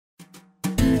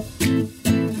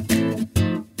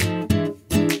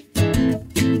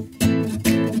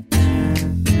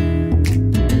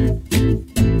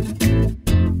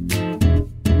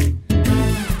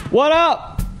What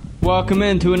up? Welcome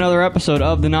into another episode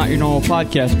of the Not Your Normal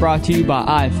Podcast, brought to you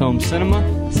by iFilm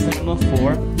Cinema, cinema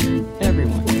for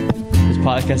everyone. This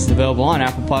podcast is available on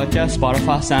Apple Podcasts,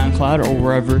 Spotify, SoundCloud, or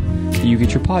wherever you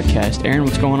get your podcast. Aaron,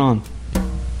 what's going on?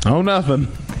 Oh, nothing.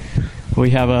 We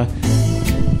have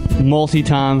a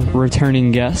multi-time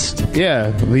returning guest, Yeah,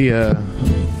 the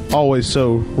always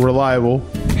so reliable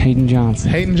Hayden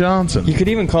Johnson. Hayden Johnson. You could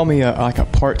even call me like a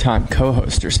part-time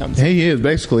co-host or something. He is,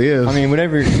 basically is. I mean,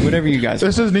 whatever you guys.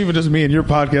 This isn't even just me and your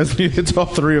podcast. It's all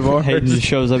three of ours. Hayden just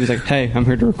shows up. He's like, "Hey, I'm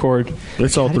here to record."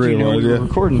 It's all How did three you of know ours, we were yeah.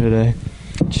 recording today?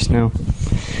 Just now.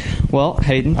 Well,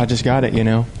 Hayden, I just got it, you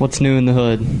know. what's new in the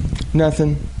hood?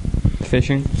 Nothing.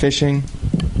 Fishing? Fishing.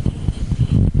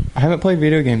 I haven't played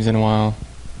video games in a while.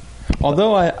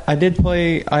 Although I did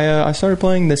play. I started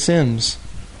playing The Sims.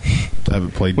 I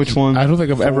haven't played. Which one? I don't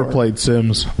think I've ever 4. played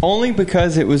Sims. Only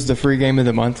because it was the free game of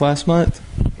the month last month.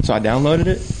 So I downloaded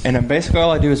it, and basically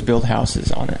all I do is build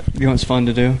houses on it. You know what's fun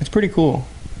to do? It's pretty cool.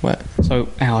 What? So,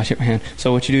 ow, I hit my hand.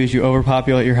 So what you do is you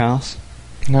overpopulate your house.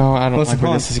 No, I don't What's like the where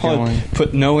plan? this is going.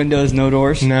 Put no windows, no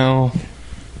doors. No.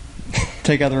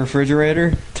 Take out the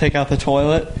refrigerator. Take out the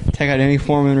toilet. Take out any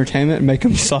form of entertainment and make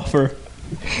them suffer.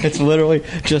 It's literally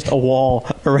just a wall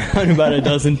around about a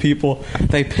dozen people.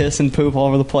 They piss and poop all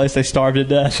over the place. They starve to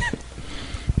death.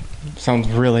 Sounds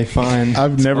really fun.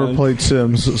 I've never fun. played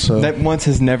Sims, so That once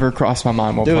has never crossed my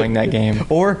mind while Do it. playing that game.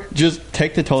 Or just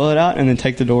take the toilet out and then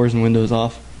take the doors and windows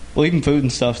off. Leave them food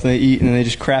and stuff so they eat and then they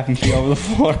just crap and pee over the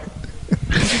floor.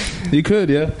 you could,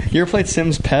 yeah. You ever played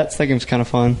Sims Pets? That game's kind of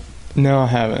fun. No, I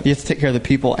haven't. You have to take care of the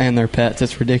people and their pets.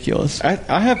 It's ridiculous. I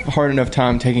have a hard enough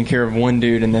time taking care of one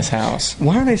dude in this house.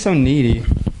 Why are they so needy?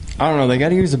 I don't know. They got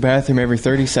to use the bathroom every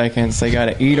 30 seconds. They got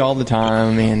to eat all the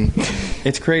time, and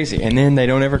it's crazy. And then they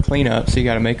don't ever clean up, so you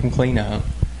got to make them clean up.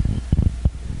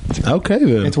 Okay,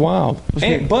 then. It's wild.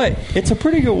 But it's a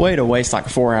pretty good way to waste like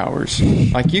 4 hours.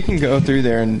 Like you can go through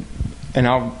there and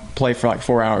I'll play for like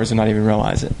 4 hours and not even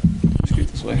realize it. Scoot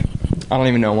this way. I don't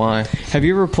even know why. Have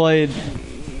you ever played...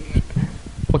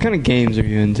 What kind of games are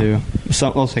you into?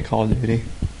 Let's say Call of Duty.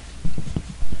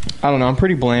 I don't know. I'm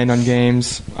pretty bland on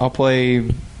games. I'll play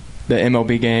the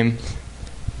MLB game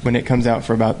when it comes out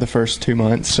for about the first 2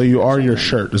 months. So you are your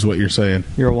shirt, is what you're saying.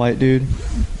 You're a white dude.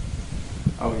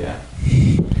 Oh, yeah.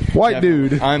 White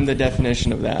dude. I'm the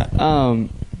definition of that. Um,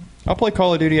 I'll play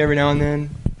Call of Duty every now and then.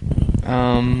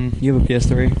 you have a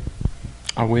PS3.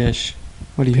 I wish.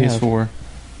 What do you have? PS4.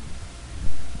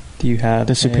 Do you have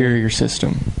The superior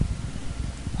system.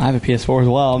 I have a PS4 as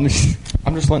well.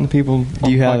 I'm just letting the people.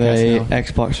 Do you on have the a podcast know.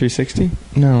 Xbox 360?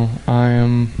 No, I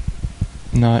am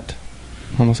not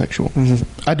homosexual.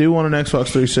 I do want an Xbox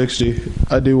 360.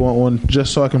 I do want one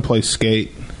just so I can play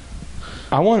Skate.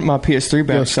 I want my PS3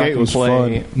 back so I Skate can was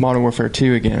play fun. Modern Warfare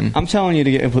 2 again. I'm telling you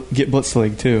to get Blitz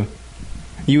League too.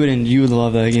 You would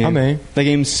love that game. I may. That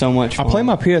game's so much fun. I play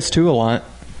my PS2 a lot.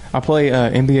 I play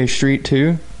NBA Street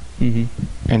 2,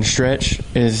 Mm-hmm. and Stretch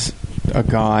is a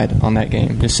god on that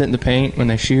game. Just sit in the paint when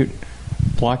they shoot,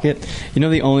 block it. You know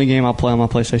the only game I'll play on my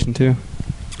PlayStation 2?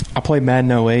 I play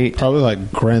Madden 08. Probably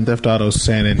like Grand Theft Auto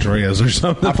San Andreas or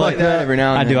something I play like that every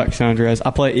now and I then. do like San Andreas. I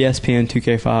play ESPN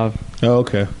 2K5. Oh,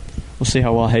 okay. We'll see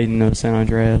how well Hayden knows San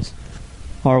Andreas.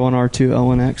 R1, R2,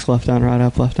 L1X, left down, right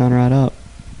up, left down, right up.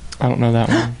 I don't know that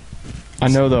one. I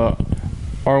know the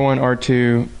R1,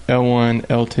 R2, L1,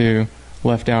 L2,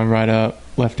 left down, right up,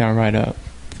 left down, right up.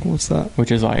 What's that?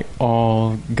 Which is like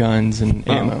all guns and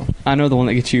ammo. I know the one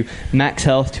that gets you max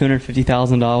health,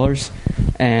 $250,000,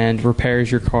 and repairs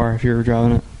your car if you're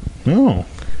driving it. Oh.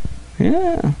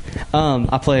 Yeah.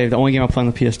 The only game I play on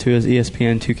the PS2 is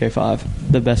ESPN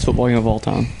 2K5, the best football game of all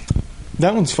time.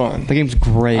 That one's fun. The game's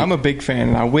great. I'm a big fan,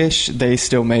 and I wish they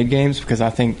still made games because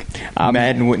I think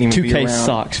Madden wouldn't even 2K be around.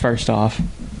 sucks, first off.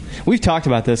 We've talked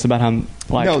about this, about how,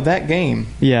 like... No, that game.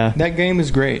 Yeah. That game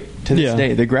is great to this Yeah.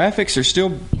 day. The graphics are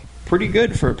still pretty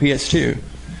good for a PS2.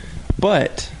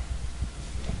 But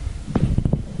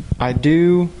I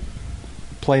do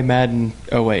play Madden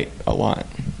 08 a lot.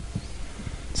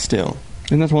 Still.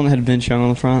 Isn't that the one that had Vince Young on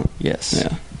the front? Yes.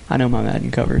 Yeah. I know my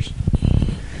Madden covers.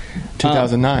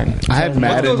 2009. I had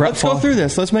Madden. Let's go through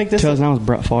this. Let's make this. 2009 was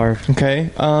Brett Favre.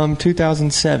 Okay.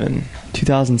 2007.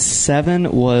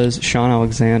 2007 was Sean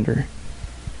Alexander.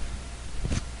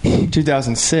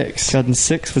 2006.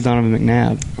 2006 was Donovan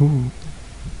McNabb. Ooh.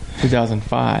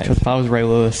 2005. 2005 was Ray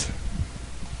Lewis.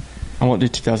 I won't do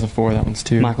 2004. That one's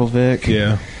 2. Michael Vick.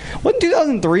 Yeah. Wasn't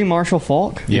 2003 Marshall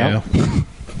Faulk? Yeah.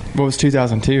 What was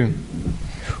 2002?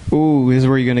 Ooh, this is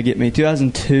where you're going to get me.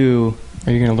 2002.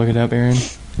 Are you going to look it up, Aaron?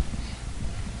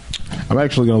 I'm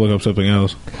actually going to look up something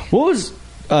else. What was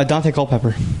Dante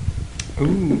Culpepper?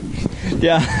 Ooh.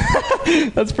 Yeah,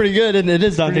 that's pretty good, and it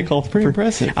is Dante Culpepper. Pretty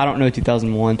impressive. I don't know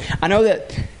 2001. I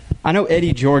know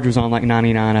Eddie George was on like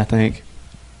 99. I think.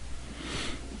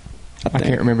 I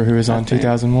can't remember who was on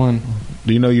 2001.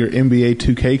 Do you know your NBA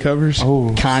 2K covers?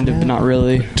 Oh, Kind of, but not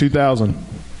really. 2000.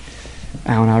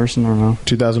 Allen Iverson, I don't know.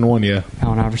 2001, yeah.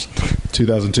 Allen Iverson.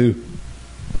 2002.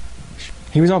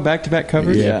 he was on back-to-back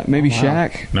covers. Yeah, maybe Wow.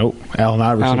 Shaq. Nope. Allen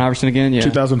Iverson. Allen Iverson again. Yeah.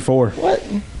 2004. What?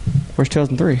 Where's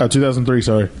 2003? 2003,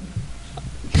 sorry.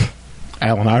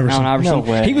 Allen Iverson. Allen Iverson. No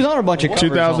way. He was on a bunch of covers.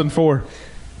 2004.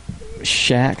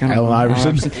 Shaq. I don't Allen know.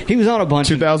 Iverson. He was on a bunch.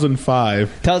 2005.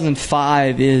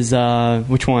 2005 is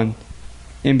which one?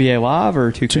 NBA Live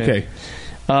or 2K?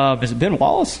 2K. Is it Ben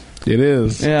Wallace? It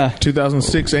is. Yeah.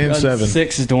 2006 and 7.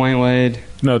 2006 is Dwayne Wade.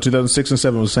 No, 2006 and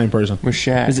 7 was the same person. With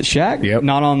Shaq. Is it Shaq? Yep.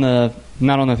 Not on the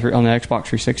Xbox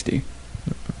 360.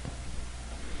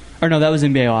 Or no, that was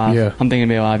NBA Live. Yeah. I'm thinking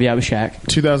NBA Live. Yeah, it was Shaq.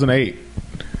 2008.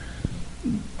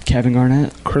 Kevin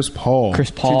Garnett. Chris Paul.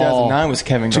 Chris Paul. 2009 was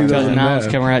Kevin Garnett. 2009 was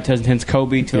Kevin Garnett. 2010 is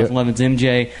Kobe. 2011 is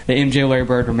MJ. The MJ, Larry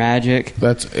Bird, or Magic.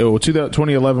 That's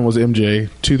 2011 was MJ.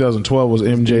 2012 was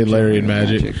MJ, Larry, and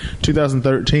Magic.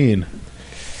 2013,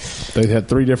 they had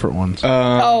 3 different ones.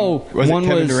 Oh, was one it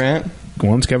Kevin was- Durant?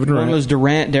 One's Kevin Durant. One was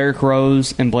Durant, Derrick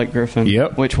Rose, and Blake Griffin.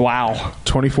 Yep. Which, wow.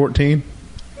 2014,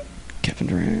 Kevin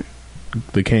Durant.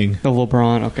 the King. The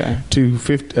LeBron, okay.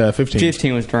 15.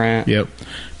 15 was Durant. Yep.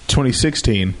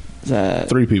 2016, Is that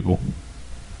 3 people.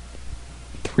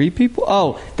 3 people?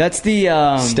 Oh, that's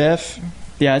the... Steph?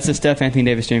 Yeah, it's the Steph, Anthony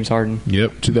Davis, James Harden.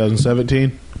 Yep.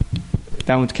 2017,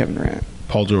 That one's Kevin Durant.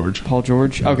 Paul George. Paul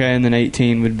George. Okay, and then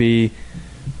 18 would be...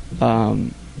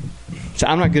 so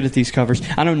I'm not good at these covers.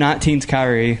 I know 19's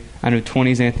Kyrie. I know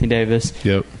 20's Anthony Davis.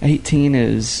 Yep. 18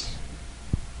 is...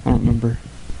 I don't remember.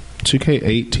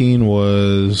 2K18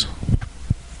 was...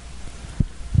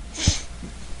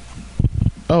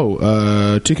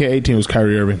 2K18 was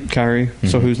Kyrie Irving. Kyrie.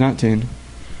 So who's 19?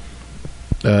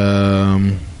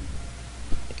 19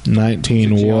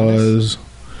 Was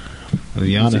it was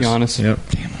Giannis.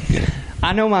 Giannis? Yep.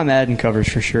 I know my Madden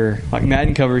covers for sure. Like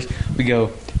Madden covers, we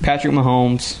go Patrick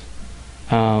Mahomes,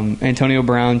 Antonio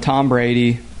Brown, Tom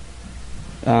Brady.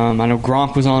 I know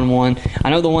Gronk was on one. I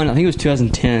know the one, I think it was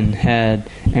 2010,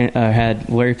 had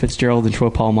Larry Fitzgerald and Troy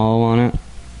Polamalu on it.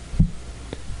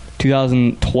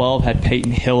 2012 had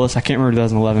Peyton Hillis. I can't remember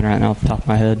 2011 right now off the top of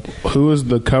my head. Who was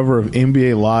the cover of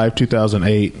NBA Live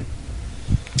 2008?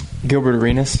 Gilbert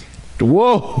Arenas?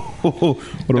 Whoa! What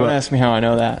Don't about ask me how I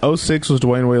know that. 06 was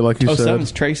Dwayne Wade, like you 07's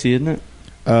said. Tracy, isn't it?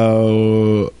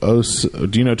 Do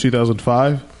you know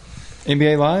 2005?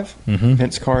 NBA Live? Mhm.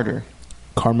 Vince Carter.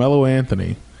 Carmelo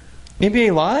Anthony.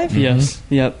 NBA Live? Yes.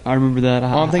 Yep. I remember that. Oh,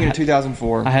 I'm thinking I, of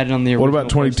 2004. I had it on the What original about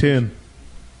 2010?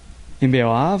 PlayStation. NBA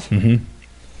Live? Mm-hmm.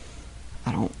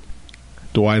 I don't...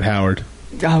 Dwight Howard.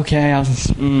 Okay, I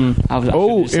was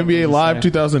Oh, NBA Live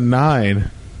 2009.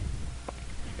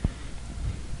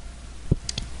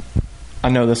 I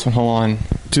know this one. Hold on.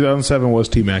 2007 was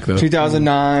T-Mac, though.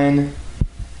 2009.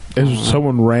 It was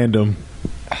someone random.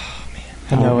 I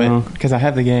I know don't know. it because I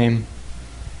have the game.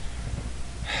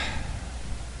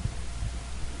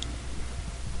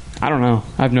 I don't know.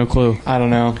 I have no clue. I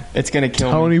don't know. It's gonna kill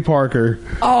me. Tony Parker.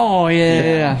 Oh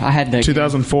yeah. I had that.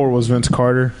 2004 was Vince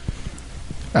Carter.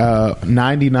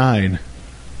 99.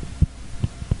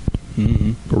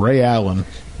 Ray Allen.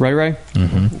 Ray.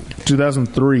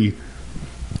 2003.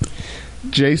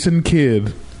 Jason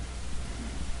Kidd.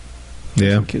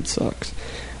 Yeah. Kid sucks.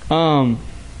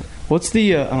 What's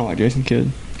the? I don't like Jason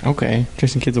Kidd. Okay.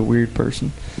 Jason Kidd's a weird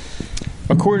person.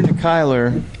 According to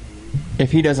Kyler,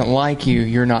 if he doesn't like you,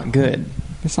 you're not good.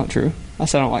 That's not true. I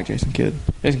said I don't like Jason Kidd.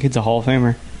 Jason Kidd's a Hall of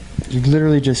Famer. You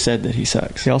literally just said that he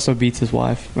sucks. He also beats his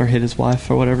wife or hit his wife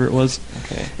or whatever it was,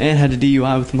 Okay. and had a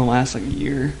DUI within the last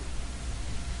year.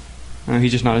 I know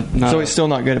he's just not. So he's still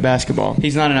not good at basketball.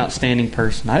 He's not an outstanding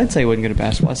person. I didn't say he wasn't good at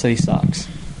basketball. I said he sucks.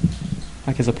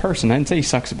 Like as a person, I didn't say he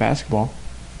sucks at basketball.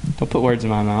 Don't put words in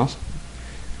my mouth.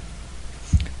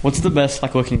 What's the best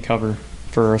looking cover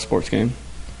for a sports game?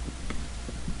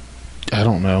 I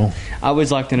don't know. I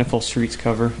always liked NFL Streets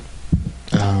cover.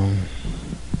 I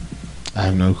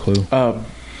have no clue.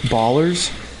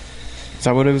 Ballers? Is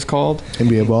that what it was called?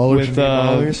 NBA Ballers? With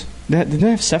Ballers? didn't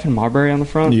they have Stephen Marbury on the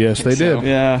front? Yes, they so. did.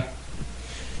 Yeah.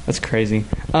 That's crazy.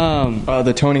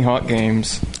 The Tony Hawk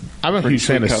games. I'm a huge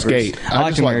fan of covers. Skate. I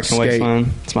like just American Skate.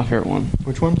 Wasteland. It's my favorite one.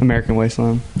 Which one? American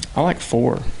Wasteland. I like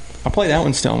 4. I play that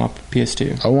one still on my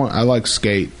PS2. I like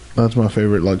Skate. That's my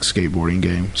favorite skateboarding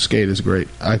game. Skate is great.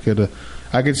 I could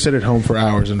sit at home for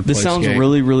hours and This play sounds Skate.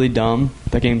 really, really dumb.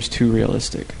 That game's too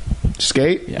realistic.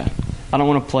 Skate? Yeah. I don't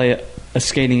want to play a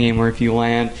skating game where if you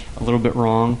land a little bit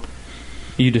wrong,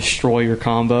 you destroy your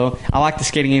combo. I like the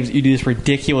skating games that you do these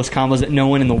ridiculous combos that no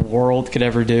one in the world could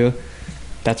ever do.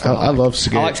 That's what I love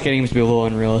Skate. I like skating games to be a little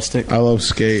unrealistic. I love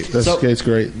Skate. Skate's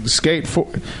great. Skate 4.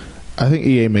 I think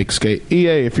EA makes Skate.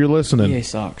 EA, if you're listening, EA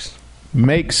sucks.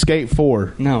 make Skate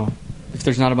 4. No. If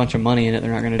there's not a bunch of money in it,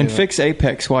 they're not going to do And it. fix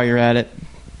Apex while you're at it.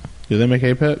 Do they make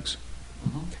Apex?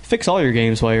 Fix all your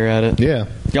games while you're at it. Yeah.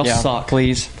 Y'all Yeah, suck.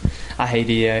 please. I hate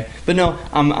EA. But no,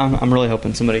 I'm really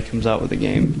hoping somebody comes out with a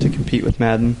game to compete with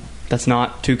Madden. That's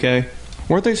not 2K.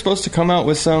 Weren't they supposed to come out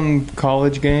with some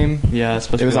college game? Yeah, it's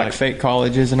supposed It to was be like fake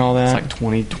colleges and all that. It's like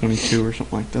 2022 or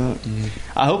something like that.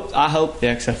 I hope the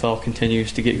XFL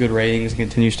continues to get good ratings and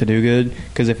continues to do good,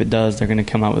 because if it does, they're going to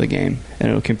come out with a game and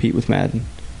it'll compete with Madden.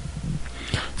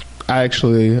 I just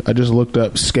looked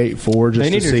up Skate 4 just they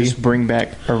need to to see. just bring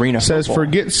back arena It says football.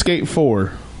 forget Skate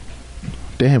 4.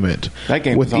 Damn it. That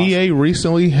game With was awesome. EA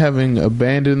recently having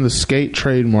abandoned the Skate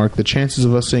trademark, the chances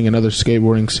of us seeing another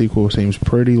skateboarding sequel seems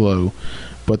pretty low.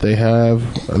 But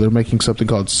they're making something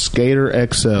called Skater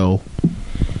XL.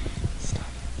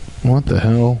 What the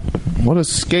hell? What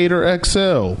is Skater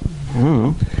XL? I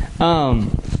don't know.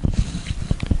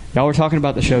 Y'all were talking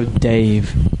about the show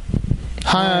Dave.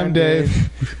 Hi, I'm Dave.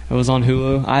 It was on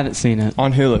Hulu. I haven't seen it.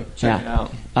 On Hulu. Check it Yeah.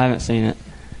 out. I haven't seen it.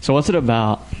 So what's it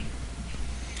about?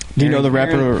 Do you know the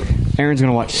rapper? Aaron's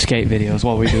going to watch skate videos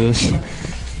while we do this.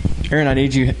 Aaron, I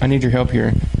need your help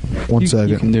here. One second.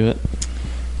 You can do it.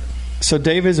 So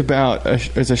Dave is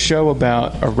is a show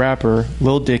about a rapper,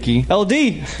 Lil Dicky,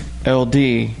 LD, LD.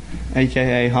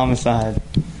 a.k.a. Homicide.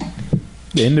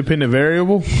 The independent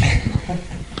variable?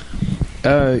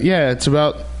 Yeah, it's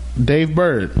about Dave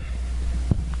Bird,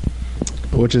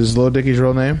 which is Lil Dicky's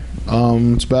real name.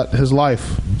 It's about his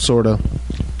life, sort of.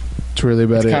 It's really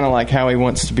about It's it. kind of like how he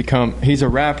wants to become. He's a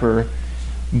rapper,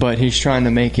 but he's trying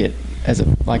to make it as a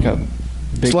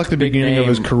big, It's like the big beginning of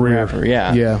his name career. rapper.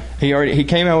 Yeah, Yeah. He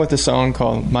came out with a song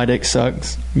called "My Dick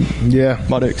Sucks." Yeah.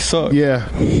 My dick sucks. Yeah.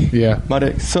 Yeah. My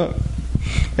dick sucks.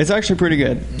 It's actually pretty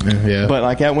good. Yeah. But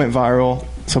like that went viral,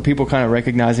 so people kind of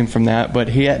recognize him from that. But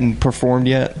he hadn't performed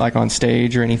yet, like on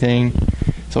stage or anything.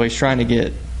 So he's trying to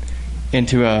get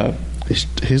into a.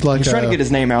 he's like He's trying to get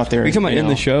his name out there. Are you talking about in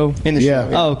the show? In the Yeah.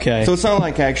 show. Oh, okay. So it's not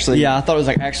like actually. Yeah, I thought it was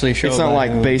like actually a show. It's not about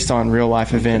like him. based on real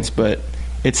life events, but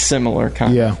it's similar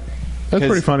kind Yeah. of. That's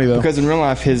pretty funny, though. Because in real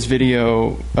life, his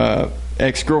video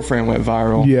ex-girlfriend went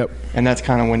viral. Yep. And that's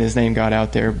kind of when his name got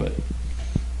out there. But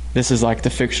this is like the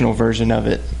fictional version of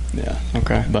it. Yeah.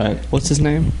 Okay. But What's his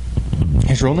name?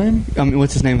 his real name? I mean,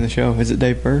 what's his name of the show? Is it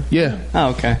Dave Bird? Yeah. Oh,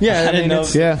 okay. Yeah, I didn't know.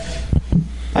 Yeah.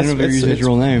 I didn't know they were using his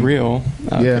real name. Real.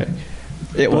 Okay. Yeah.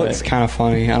 It looks kind of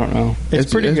funny. I don't know. It's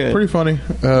pretty good. Pretty funny.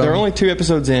 There are only 2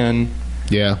 episodes in.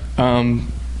 Yeah.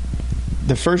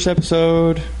 The first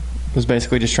episode was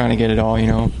basically just trying to get it all,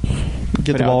 Get put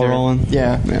the out ball there. rolling.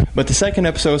 Yeah. But the second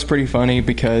episode is pretty funny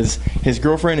because his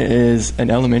girlfriend is an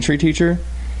elementary teacher,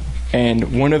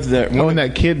 and one of the when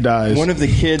that kid dies. one of the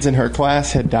kids in her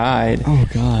class had died. Oh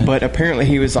God. But apparently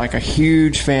he was like a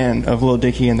huge fan of Lil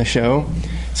Dicky in the show.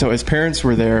 So his parents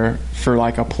were there for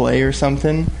like a play or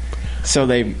something. So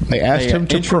they asked him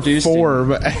to introduced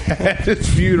perform at his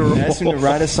funeral. They asked him to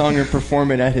write a song and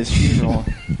perform it at his funeral.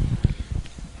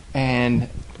 And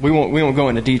we won't go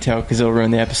into detail because it'll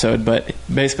ruin the episode. But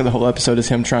basically, the whole episode is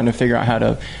him trying to figure out how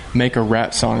to make a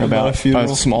rap song about a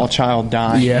funeral? a small child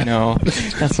dying. Yeah.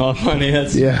 That's not funny.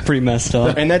 That's pretty messed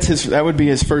up. And that would be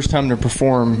his first time to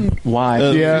perform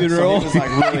live. Yeah. So he was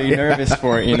like really nervous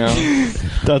for it.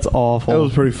 That's awful. That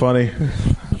was pretty funny.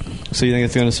 So you think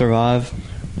it's going to survive?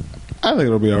 I think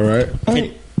it'll be all right. I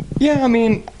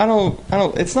mean, I don't.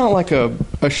 It's not like a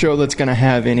show that's going to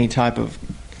have any type of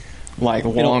like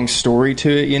long story to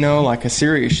it, like a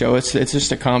serious show. It's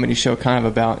just a comedy show, kind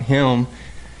of about him.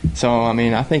 So I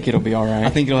mean, I think it'll be all right. I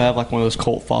think it'll have like one of those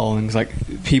cult followings, like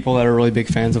people that are really big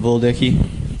fans of Lil Dicky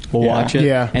will watch it.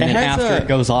 Yeah. And It then has after it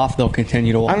goes off, they'll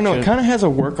continue to watch it. I don't know. It kind of has a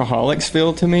Workaholics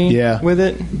feel to me. Yeah. With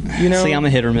it, See, I'm a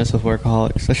hit or miss with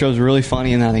Workaholics. The show's really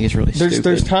funny, and then I think it's really stupid.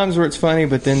 There's times where it's funny,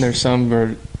 but then there's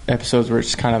some episodes where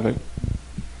it's kind of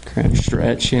a Cringe.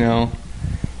 stretch,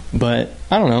 But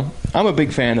I don't know. I'm a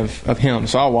big fan of him,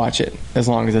 so I'll watch it as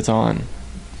long as it's on.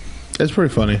 It's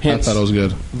pretty funny. Hence- I thought it was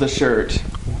good. The shirt,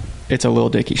 it's a Lil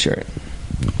Dicky shirt.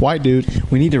 White dude.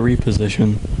 We need to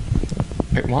reposition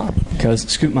Wait, why? because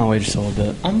scoot my way just a little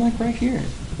bit. I'm like right here.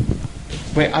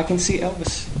 Wait, I can see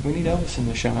Elvis. We need Elvis in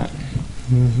the shot.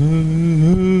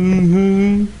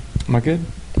 Am I good?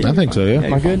 I think so, yeah.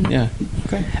 Am I good? Yeah.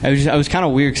 Okay. I was kind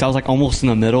of weird because I was like almost in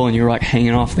the middle, and you were like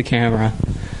hanging off the camera.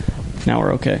 Now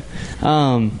we're okay.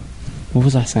 What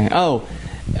was I saying? Oh,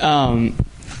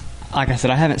 like I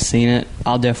said, I haven't seen it.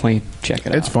 I'll definitely check it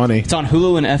out. It's funny. It's on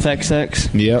Hulu and FXX.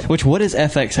 Yep. What is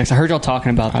FXX? I heard y'all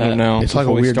talking about that. I don't know. It's like a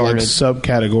before we weird like, started.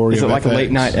 subcategory Is it of like FX. a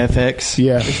late night FX?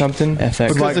 Yeah. Or something? FX.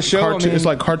 It's like, the show, Cartoon, I mean- it's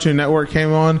like Cartoon Network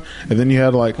came on, and then you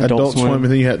had like Adult Swim, and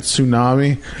then you had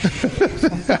Tsunami.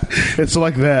 It's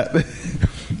like that.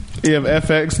 You have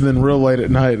FX, and then real late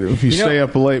at night, if you stay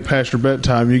up late past your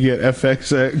bedtime, you get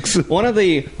FXX. One of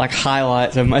the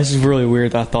highlights of this is really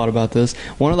weird that I thought about this.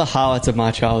 One of the highlights of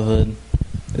my childhood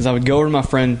is I would go over to my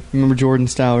friend. Remember Jordan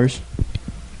Stowers?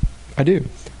 I do.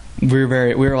 We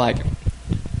were like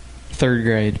third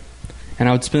grade, and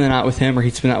I would spend the night with him, or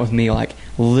he'd spend the night with me, like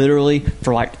literally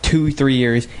for like 2-3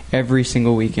 years, every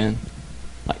single weekend,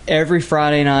 like every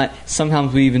Friday night.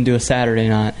 Sometimes we even do a Saturday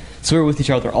night. So we were with each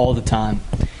other all the time.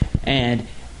 And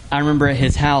I remember at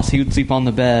his house, he would sleep on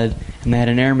the bed, and they had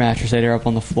an air mattress. They'd air up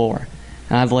on the floor,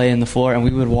 and I'd lay in the floor, and we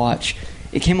would watch.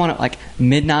 It came on at like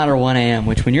midnight or 1 a.m.,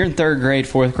 which when you're in third grade,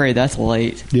 fourth grade, that's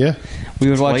late. Yeah. We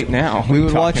would watch late now. We What would are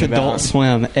you watch talking Adult about?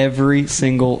 Swim every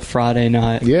single Friday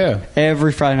night. Yeah.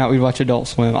 Every Friday night we'd watch Adult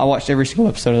Swim. I watched every single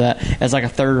episode of that as like a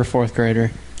third or fourth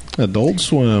grader. Adult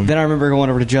Swim. Then I remember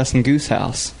going over to Justin Goose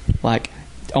house like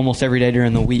almost every day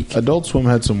during the week. Adult Swim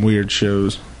had some weird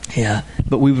shows. Yeah,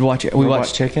 but we would watch it. We Robot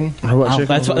watched Chicken? Robot Chicken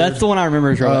That's was that's the one I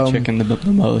remember is Robot Chicken the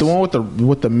most. The one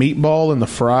with the meatball and the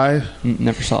fry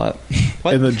Never saw it.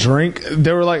 and the drink.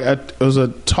 They were like it was a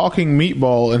talking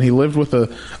meatball, and he lived with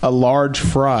a large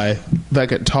fry that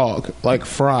could talk, like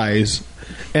fries,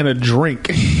 and a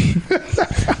drink.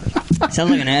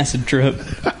 Sounds like an acid trip.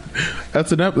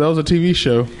 That was a TV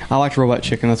show. I liked Robot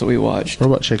Chicken. That's what we watched.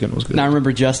 Robot Chicken was good. And I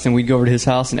remember Justin. We'd go over to his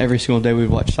house, and every single day we'd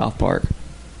watch South Park.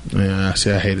 Yeah,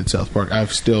 see, I hated South Park.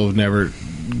 I've still never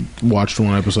watched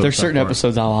one episode. There's of South certain Park.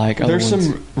 episodes I like. Other There's ones-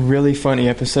 some really funny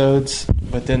episodes,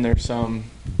 but then there's some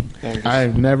that are just,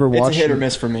 I've never watched. it's a hit or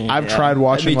miss for me. I've Yeah. tried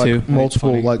watching Me too. like multiple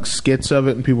It's funny. like skits of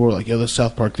it, and people were like, "Yo, the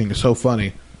South Park thing is so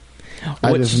funny."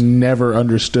 I Which- just never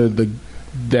understood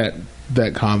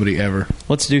that comedy ever.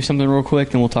 Let's do something real quick,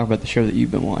 then we'll talk about the show that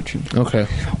you've been watching. Okay,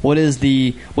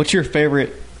 What's your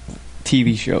favorite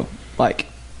TV show? Like,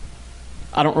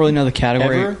 I don't really know the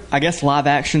category. Ever? I guess live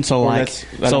action. So Or like,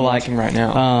 that I'm watching right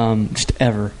now. just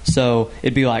ever. So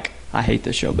it'd be like, I hate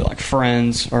this show. It'd be like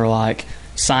Friends or like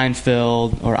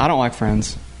Seinfeld, or I don't like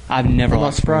Friends. I've never I'm not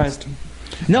liked Friends.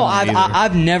 surprised. No, I don't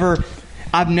I've never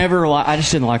I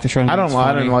just didn't like the show. I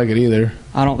didn't like it either.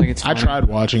 I don't think it's I funny. tried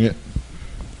watching it,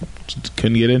 just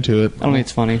couldn't get into it. I don't think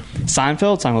it's funny.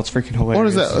 Seinfeld's freaking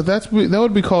hilarious. What is that? That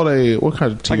would be called a what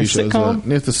kind of TV Like a show sitcom? is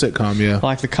that? It's a sitcom, yeah.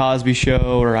 Like the Cosby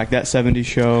Show or like that 70s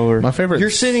show or My favorite. You're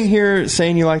sitting here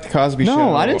saying you like the Cosby Show.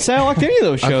 No, I didn't say I liked any of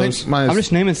those I shows. think my I'm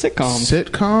just naming sitcoms.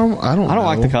 sitcom. I don't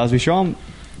like the Cosby Show.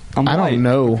 I'm I white. don't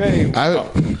know. Okay.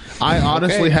 I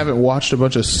honestly Okay. haven't watched a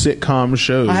bunch of sitcom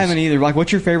shows. I haven't either. Like,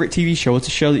 what's your favorite TV show? What's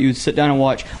a show that you would sit down and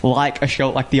watch, like a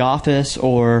show like The Office,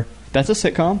 or that's a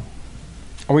sitcom?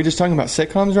 Are we just talking about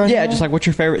sitcoms right now? Yeah, just like what's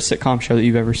your favorite sitcom show that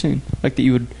you've ever seen, like that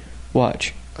you would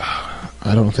watch?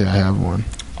 I don't think I have one.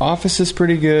 Office is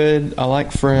pretty good. I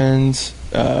like Friends.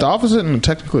 The Office isn't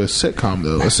technically a sitcom,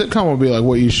 though. A sitcom would be like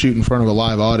what you shoot in front of a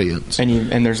live audience. And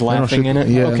there's They don't laughing shoot- in it.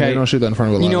 Yeah, Okay. they don't shoot that in front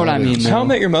of a live You know what I mean, audience. man. How I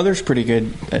Met Your Mother's pretty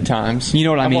good at times. You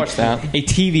know what I I've mean? watched that. A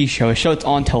TV show, a show that's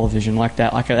on television like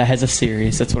that, that has a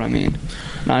series. That's what I mean.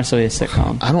 Not necessarily a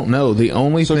sitcom. I don't know. The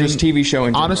only So thing, just TV show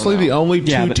in general honestly, now. the only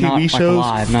two Yeah, but TV not shows like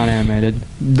live, not animated.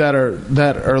 that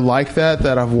are like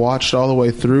that I've watched all the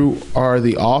way through are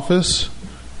The Office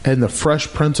and The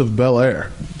Fresh Prince of Bel-Air.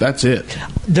 That's it.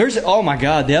 There's oh my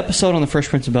god, the episode on the Fresh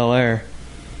Prince of Bel-Air.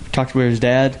 Talked about his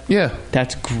dad. Yeah.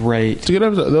 That's great. It's a good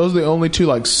episode. Those are the only two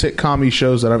like sitcom-y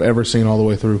shows that I've ever seen all the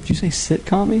way through. Did you say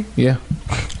sitcom-y? Yeah.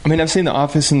 I mean, I've seen The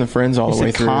Office and The Friends all Is the way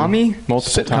it through. commie?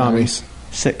 Multiple Sitcom-y. times.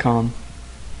 Sitcom.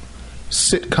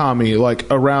 Sitcom-y, like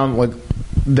around like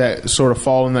that sort of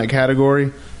fall in that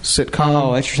category. Sitcom.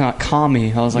 Oh, it's just not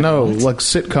commie. I was like, no, what? like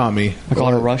sitcom-y. Like a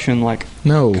lot of Russian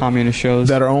No. communist shows.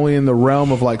 That are only in the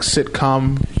realm of like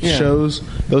sitcom Yeah. shows.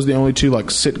 Those are the only two like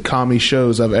sitcom-y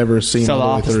shows I've ever seen so The all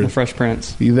the way Office and through. The Fresh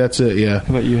Prince. That's it, yeah. How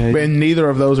about you, Hayden? And neither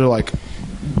of those are like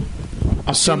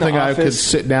I've seen something The I could Office.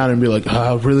 sit down and be like,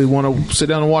 I really want to sit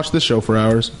down and watch this show for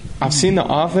hours. I've seen The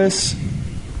Office,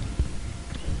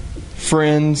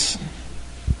 Friends,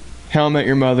 How I Met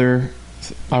Your Mother.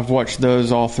 I've watched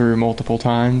those all through multiple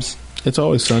times. It's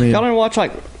Always Sunny. Y'all don't watch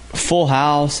like Full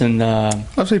House and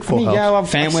I've seen Full House. Yeah, I've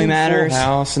Family seen Matters. Full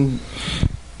House, and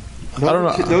I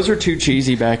don't know. Those are too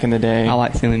cheesy back in the day. I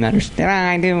like Family Matters. Did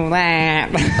I do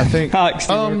that? I think I like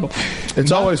Steve Urkel.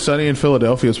 It's Always Sunny in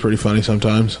Philadelphia is pretty funny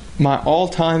sometimes. My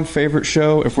all-time favorite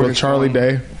show, if we're With just Charlie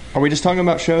going- Day. Are we just talking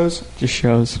about shows? Just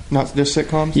shows. Not just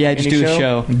sitcoms? Yeah, just do a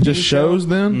show. Just shows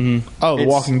then? Mm-hmm. Oh, The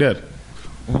Walking Dead.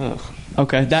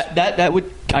 Okay, that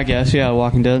would, I guess, yeah,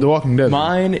 Walking Dead. The Walking Dead.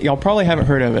 Mine, y'all probably haven't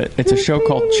heard of it. It's a show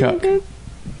called Chuck.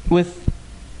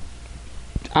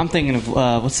 I'm thinking of,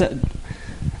 what's that?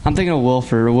 I'm thinking of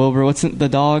Wilford or Wilbur. What's the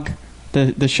dog?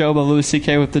 The show by Louis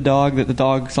C.K. with the dog, that the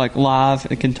dog's like live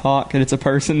and can talk, and it's a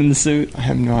person in the suit. I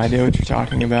have no idea what you're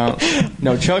talking about.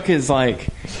 No, Chuck is like,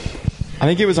 I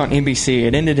think it was on NBC.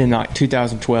 It ended in like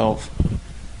 2012.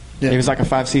 Yeah. It was like a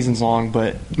 5 seasons long,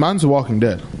 but mine's The Walking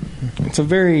Dead. It's a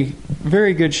very,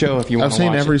 very good show if you want to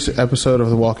watch it. I've seen every episode of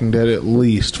The Walking Dead at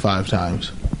least 5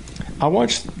 times. I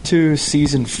watched to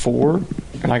season 4,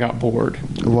 and I got bored.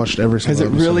 I watched every single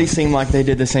episode. Because it really seemed like they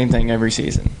did the same thing every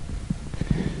season.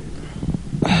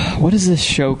 What is this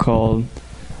show called?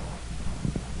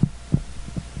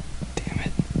 Damn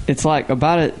it! It's like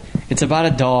about it. It's about a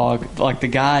dog, like the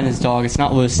guy and his dog. It's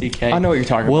not Louis C.K. I know what you're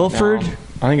talking Wilford? about.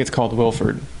 Wilford. I think it's called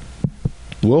Wilford.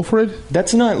 Wilfred?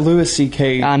 That's not Louis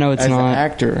C.K. I know it's as not. an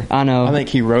actor. I know. I think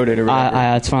he wrote it or whatever.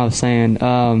 That's what I was saying.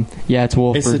 Yeah, it's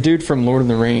Wilford. It's the dude from Lord of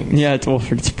the Rings. Yeah, it's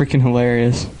Wilford. It's freaking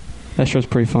hilarious. That show's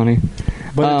pretty funny.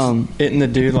 But isn't the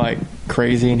dude like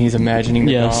crazy and he's imagining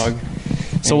the dog?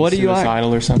 So what do you like?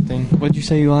 Suicidal or something? What did you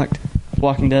say you liked?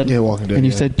 Walking Dead? Yeah, Walking Dead. And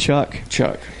you said Chuck?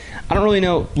 Chuck. I don't really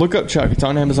know. Look up Chuck. It's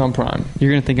on Amazon Prime.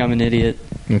 You're going to think I'm an idiot.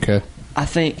 Okay. I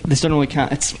think this doesn't really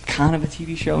count. It's kind of a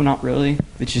TV show, not really.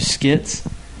 It's just skits.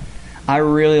 I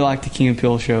really like the Key and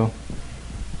Peele show.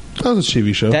 That was a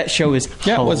TV show. That show is hilarious.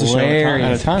 It was a show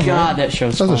at a time. God, that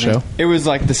show's funny. That was a show. It was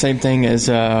like the same thing as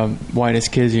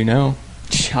Whitest Kids You Know.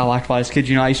 I liked Whitest Kids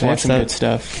You Know. I used to watch some that. Good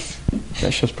stuff.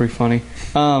 That show's pretty funny.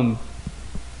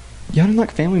 Y'all didn't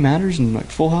like Family Matters and like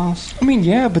Full House? I mean,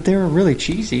 yeah, but they were really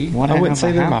cheesy. I wouldn't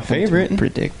say they're my favorite.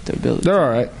 Predictability. They're all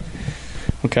right.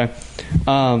 Okay.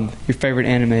 Your favorite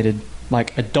animated,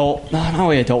 like adult? No, not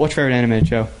really adult. What's your favorite animated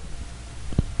show?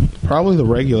 Probably The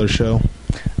Regular Show.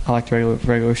 I like the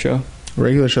regular show.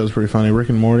 Regular Show is pretty funny. Rick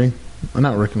and Morty.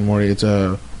 Not Rick and Morty. It's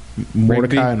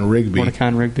Mordecai and Rigby. Mordecai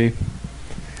and Rigby.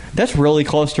 That's really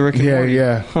close to Rick and Morty.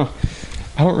 Yeah. Huh.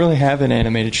 I don't really have an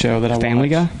animated show that I watch. Family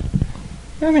Guy?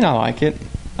 I mean, I like it.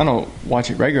 I don't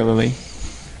watch it regularly.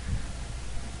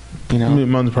 You know, I mean,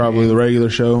 mine's probably The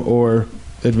Regular Show or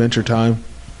Adventure Time.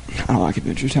 I don't like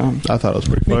Adventure Time. I thought it was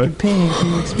pretty funny.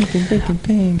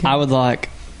 Pancakes. I would like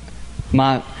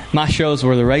my shows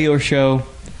were The Regular Show,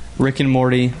 Rick and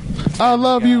Morty. I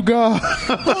love you, God.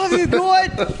 Love you,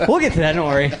 God. We'll get to that. Don't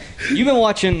worry. You've been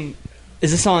watching. Is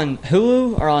this on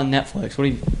Hulu or on Netflix? What do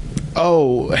you?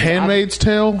 Oh, Handmaid's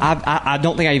Tale? I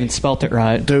don't think I even spelt it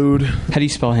right. Dude. How do you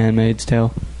spell Handmaid's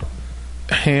Tale?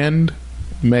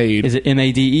 Handmaid. Is it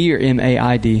M-A-D-E or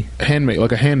M-A-I-D? Handmaid,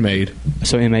 like a handmaid.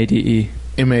 So M-A-D-E.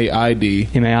 M-A-I-D.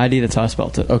 M-A-I-D, that's how I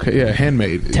spelt it. Okay, yeah,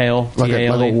 handmaid. Tail, like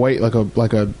T-A-L-E.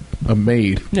 like a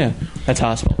maid. Yeah, that's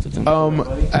how I spelt it.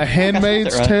 A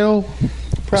Handmaid's Tale.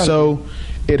 So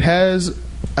it has,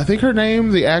 I think her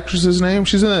name, the actress's name,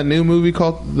 she's in that new movie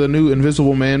called the new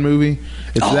Invisible Man movie.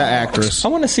 It's that actress. I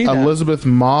want to see that. Elizabeth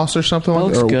Moss or something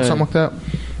like that, or good. something like that.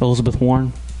 Elizabeth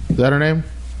Warren. Is that her name?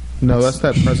 No, that's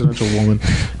that presidential woman.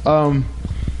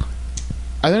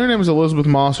 I think her name is Elizabeth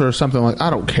Moss or something like. I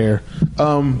don't care.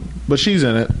 But she's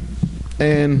in it,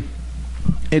 and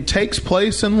it takes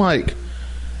place in like.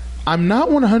 I'm not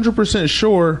 100%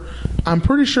 sure. I'm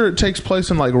pretty sure it takes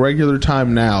place in like regular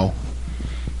time now,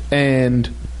 and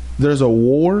there's a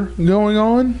war going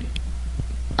on.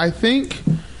 I think.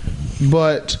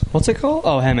 But what's it called?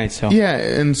 Oh, Handmaid's Tale. Yeah,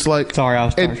 and it's like sorry, I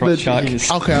was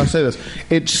shocked. Okay, I'll say this.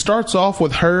 It starts off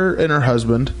with her and her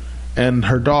husband and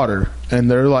her daughter, and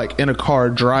they're like in a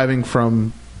car driving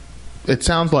from. It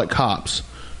sounds like cops,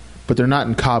 but they're not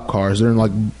in cop cars. They're in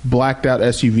like blacked out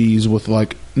SUVs with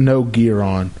like no gear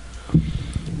on,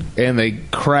 and they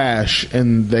crash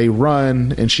and they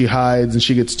run, and she hides and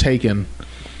she gets taken,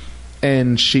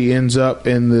 and she ends up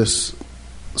in this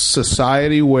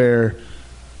society where.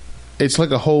 It's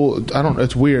like a whole.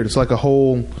 It's weird. It's like a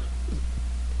whole.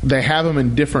 They have them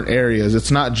in different areas. It's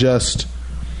not just.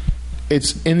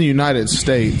 It's in the United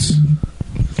States.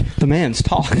 The man's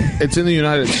talking. It's in the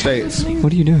United States.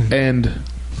 What are you doing? And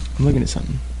I'm looking at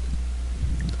something.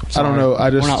 Sorry. I don't know.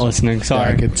 We're not listening. Sorry,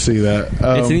 yeah, I can see that.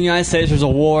 It's in the United States. There's a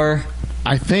war.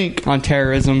 I think on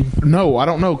terrorism. No, I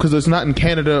don't know because it's not in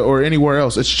Canada or anywhere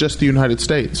else. It's just the United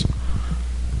States.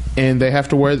 And they have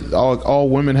to wear all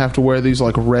women have to wear these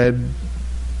like red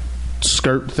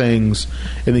skirt things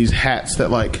and these hats that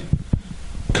like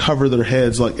cover their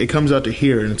heads. Like it comes out to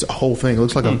here and it's a whole thing. It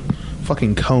looks like a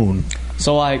fucking cone.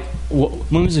 So like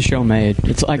When was the show made?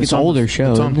 It's like it's an older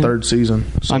show. It's on third season.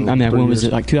 So when was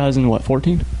it? Like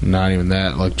 2014? Not even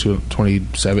that. Like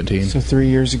 2017. So 3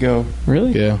 years ago.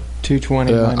 Really? Yeah.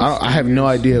 220. Yeah. I have no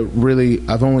idea. Really,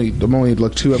 I'm only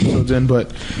like 2 episodes in,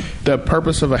 but the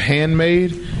purpose of a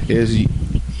handmaid is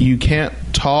you can't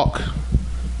talk,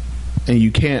 and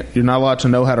you're not allowed to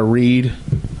know how to read.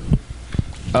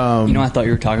 I thought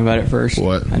you were talking about it first.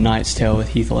 What? A Knight's Tale with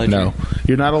Heath Ledger. No,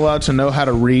 you're not allowed to know how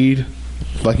to read.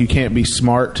 Like, you can't be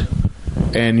smart,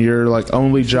 and your like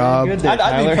only job. I'd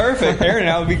be perfect, Aaron.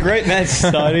 I would be great in that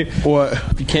study.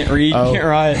 What? You can't read. You can't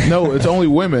write. No, it's only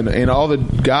women, and all the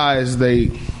guys.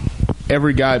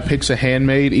 Every guy picks a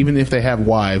handmaid, even if they have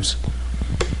wives,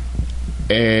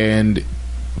 and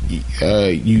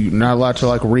you're not allowed to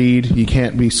like read. You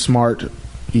can't be smart.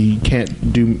 You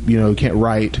can't do. You can't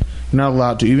write. You're not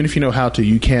allowed to. Even if you know how to,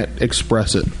 you can't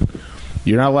express it.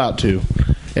 You're not allowed to.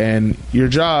 And your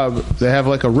job, they have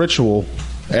like a ritual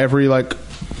every like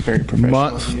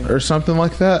month or something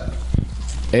like that.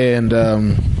 And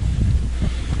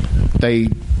they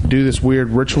do this weird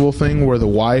ritual thing where the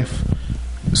wife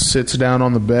sits down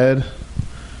on the bed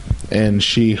and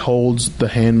she holds the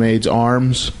handmaid's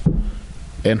arms,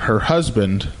 and her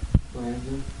husband,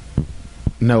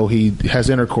 no, he has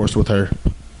intercourse with her.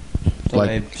 So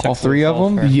like all 3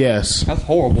 of them? Yes. That's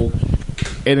horrible.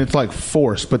 And it's like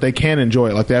forced, but they can enjoy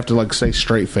it. Like, they have to like stay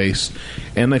straight face,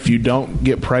 and if you don't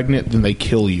get pregnant, then they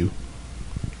kill you.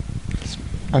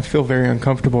 I feel very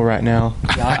uncomfortable right now.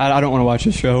 I don't want to watch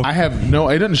this show. I have no.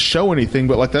 It doesn't show anything,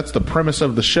 but like that's the premise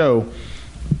of the show.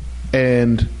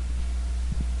 And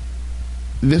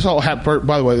this all happened.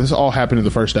 By the way, this all happened in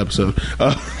the first episode.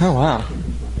 Oh wow!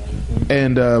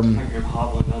 And I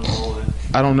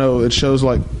don't know. It shows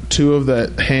like 2 of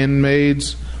the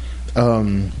handmaids.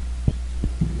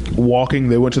 Walking,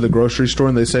 they went to the grocery store,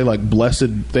 and they say like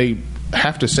blessed. They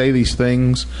have to say these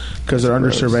things because they're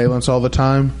under surveillance all the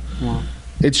time. Wow.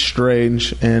 It's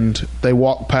strange. And they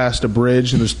walk past a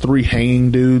bridge, and there's 3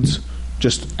 hanging dudes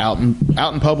just out in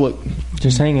public,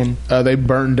 just hanging. They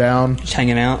burned down, just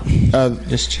hanging out,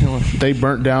 just chilling. They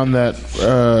burnt down that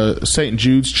St.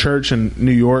 Jude's Church in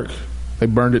New York. They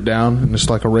burned it down and just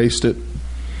like erased it.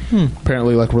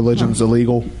 Apparently, like religion's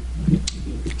illegal.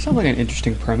 Sounds like an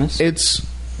interesting premise. It's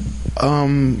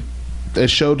it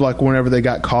showed like whenever they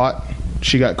got caught,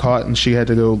 she got caught and she had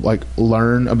to go like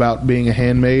learn about being a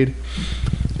handmaid,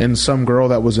 and some girl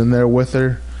that was in there with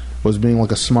her was being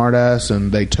like a smartass,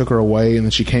 and they took her away, and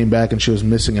then she came back and she was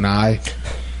missing an eye.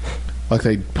 Like,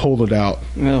 they pulled it out.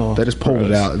 Oh, they just pulled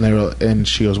it out, and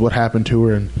she goes, "What happened to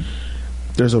her?" And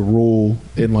there's a rule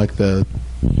in like the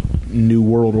New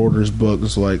World Order's book.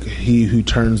 It's like, he who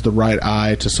turns the right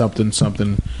eye to something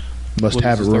must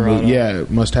have it removed. Yeah,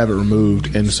 must have it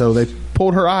removed. And so they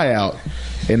pulled her eye out,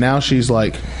 and now she's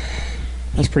like,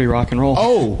 that's pretty rock and roll.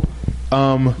 Oh,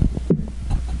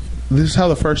 this is how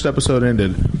the first episode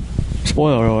ended.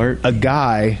 Spoiler alert.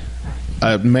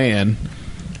 A man,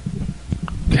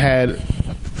 had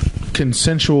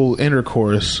consensual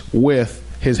intercourse with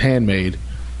his handmaid,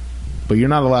 but you're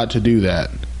not allowed to do that.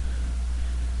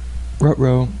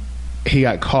 Ruh-roh. He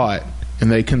got caught,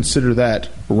 and they consider that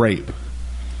rape.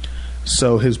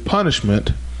 So his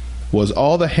punishment was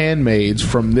all the handmaids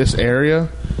from this area,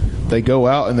 they go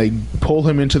out and they pull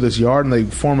him into this yard, and they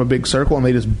form a big circle, and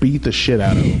they just beat the shit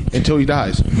out of him until he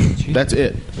dies. That's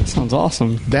it. That sounds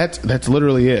awesome. That's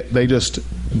literally it. They just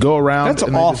go around. That's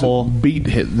and awful.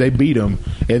 They beat him,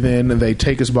 and then they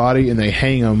take his body and they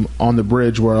hang him on the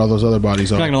bridge where all those other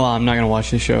bodies are. I'm not gonna lie. I'm not gonna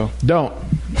watch this show. Don't.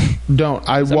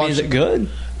 Is it good?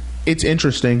 It's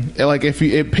interesting. Like, if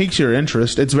it piques your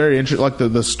interest, it's very interesting. Like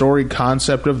the story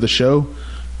concept of the show,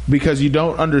 because you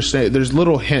don't understand. There's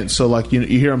little hints. So like you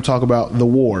hear them talk about the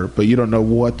war, but you don't know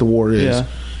what the war is. Yeah.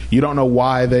 You don't know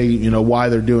why why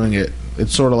they're doing it.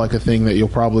 It's sort of like a thing that you'll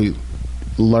probably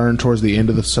learn towards the end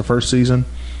of the first season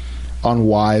on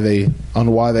why they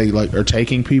like are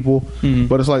taking people. Mm-hmm.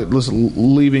 But it's like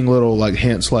leaving little like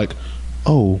hints like,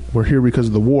 oh, we're here because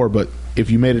of the war, but if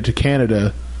you made it to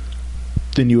Canada,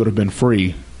 then you would have been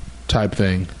free, type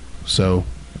thing. So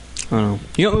I don't know.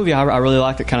 You know what movie I really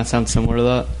like that kind of sounds similar to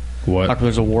that? What? Like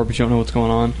there's a war, but you don't know what's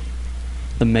going on.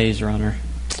 The Maze Runner.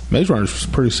 Maze Runner's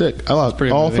pretty sick. I like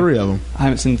all movie. 3 of them. I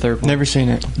haven't seen the third one. Never seen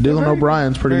it. Dylan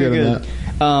O'Brien's pretty good in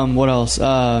that. What else?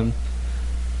 I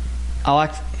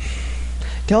like.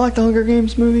 Do you like the Hunger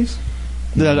Games movies?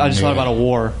 I just thought about a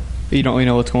war. You don't really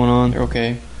know what's going on. They're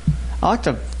okay. I like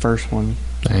the first one.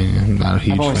 I'm not a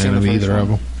huge fan of either of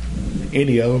them.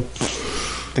 Any of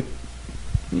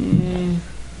them.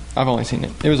 I've only seen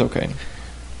it. It was okay.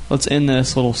 Let's end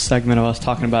this little segment of us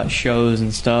talking about shows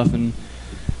and stuff. And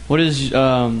what is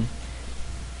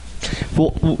Well,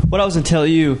 what I was going to tell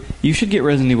you, you should get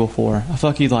Resident Evil 4. I feel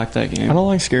like you'd like that game. I don't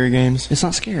like scary games. It's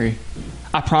not scary.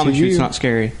 I promise you it's not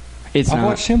scary. I've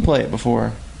watched him play it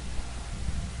before.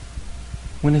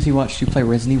 When has he watched you play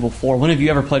Resident Evil 4? When have you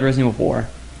ever played Resident Evil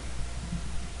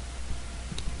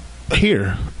 4?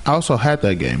 Here. I also had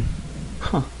that game.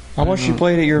 Huh. I watched you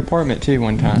play it at your apartment, too,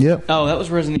 one time. Yep. Oh, that was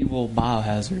Resident Evil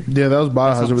Biohazard. Yeah, that was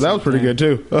Biohazard, but that was pretty good,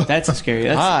 too. That's a scary.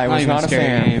 I was not a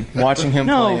fan game. Watching him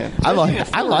play it. I like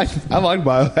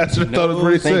Biohazard. I thought it was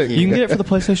pretty sick. You can get it for the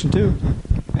PlayStation 2.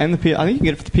 And I think you can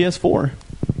get it for the PS4.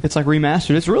 It's like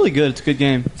remastered. It's really good. It's a good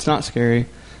game. It's not scary.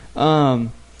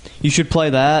 You should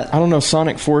play that. I don't know.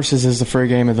 Sonic Forces is the free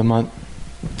game of the month.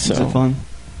 So is it fun?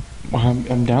 Well,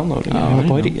 I'm downloading it. I haven't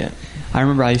played it yet. I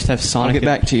remember I used to have Sonic. I'll get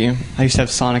back to you. I used to have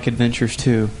Sonic Adventures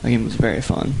 2. That game was very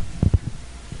fun.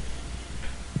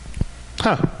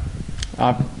 Huh.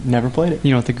 I've never played it.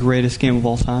 You know what the greatest game of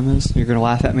all time is? You're going to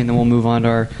laugh at me, and then we'll move on to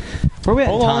our... Where are we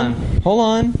at in time? Hold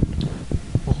on.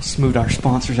 We'll smooth our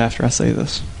sponsors after I say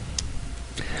this.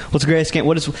 What's the greatest game?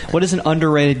 What is an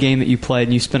underrated game that you played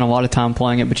and you spent a lot of time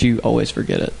playing it, but you always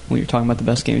forget it when you're talking about the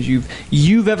best games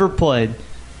you've ever played?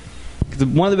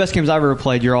 One of the best games I've ever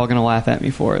played, you're all going to laugh at me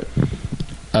for it.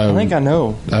 I think I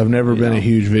know. I've never been a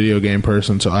huge video game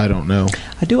person, so I don't know.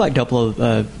 I do like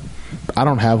I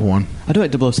don't have one. I do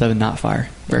like 007 Not Fire.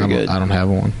 Very good. I don't have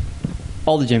one.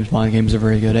 All the James Bond games are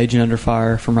very good. Agent Under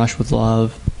Fire, From Russia with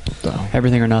Love,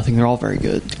 Everything or Nothing. They're all very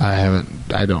good. I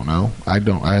don't know.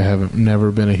 I haven't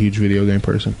never been a huge video game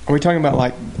person. Are we talking about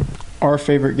like our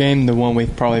favorite game, the one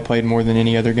we've probably played more than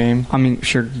any other game? I mean,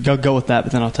 sure, go with that,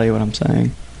 but then I'll tell you what I'm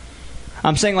saying.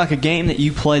 I'm saying like a game that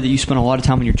you play that you spent a lot of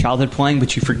time in your childhood playing,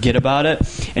 but you forget about it,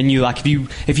 and you like if you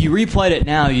replayed it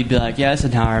now, you'd be like, yeah,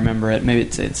 that's how I remember it. Maybe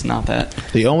it's not that.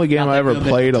 The only game I ever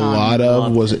played a lot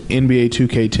of was NBA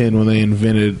 2K10 when they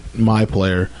invented My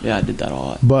Player. Yeah, I did that a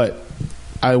lot. But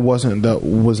I was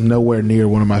nowhere near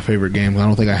one of my favorite games. I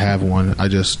don't think I have one.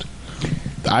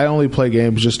 I only play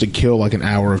games just to kill like an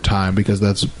hour of time because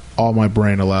that's all my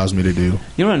brain allows me to do.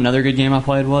 You know what another good game I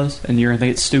played was, and you're gonna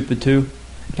think it's stupid too.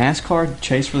 NASCAR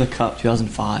Chase for the Cup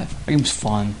 2005. That game was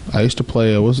fun. I used to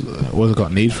play, what was it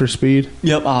called? Need for Speed?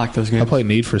 Yep, I like those games. I played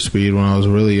Need for Speed when I was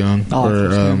really young. I like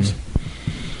those games.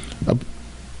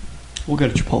 We'll go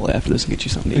to Chipotle after this and get you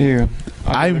something to eat. Yeah.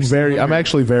 I'm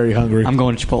actually very hungry. I'm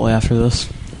going to Chipotle after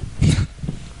this.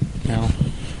 No.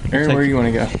 Aaron, where do you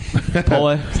want to go?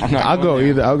 Chipotle?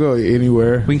 I'll go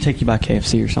anywhere. We can take you by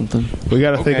KFC or something. We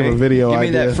got to think of a video idea.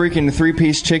 Give me that freaking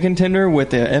 3-piece chicken tender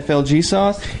with the FLG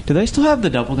sauce. Do they still have the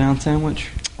double down sandwich?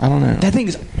 I don't know. That thing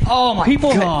is... Oh, my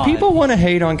God. People want to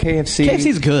hate on KFC.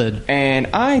 KFC's good. And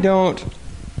I don't...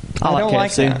 I like don't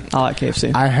KFC. like that. I like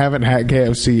KFC. I haven't had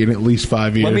KFC in at least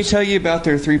 5 years. Let me tell you about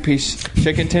their 3-piece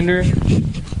chicken tender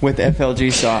with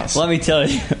FLG sauce. Let me tell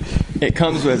you. It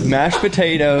comes with mashed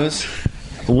potatoes.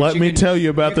 Let me tell you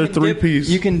about their 3-piece.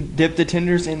 You can dip the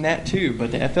tenders in that too,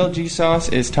 but the FLG sauce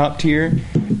is top tier,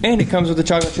 and it comes with a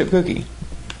chocolate chip cookie.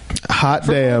 Hot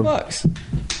for damn. $4.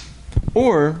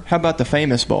 Or how about the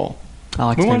Famous Bowl? I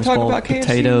like we the want Famous to talk Bowl. about KFC?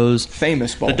 Potatoes.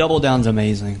 Famous Bowl. The double down's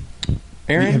amazing.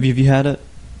 Aaron, have you had it?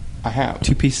 I have.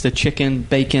 2 pieces of chicken,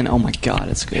 bacon. Oh my God,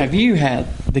 it's good. Have you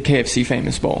had the KFC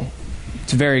Famous Bowl?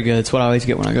 It's very good. It's what I always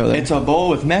get when I go there. It's a bowl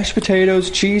with mashed potatoes,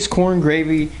 cheese, corn,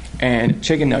 gravy, and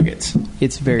chicken nuggets.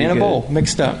 It's very good. In a bowl,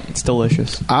 mixed up. It's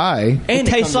delicious. It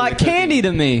tastes like candy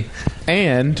to me.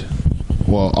 And,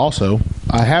 well, also,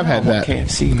 I have had that.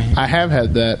 KFC, man. I have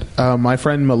had that. My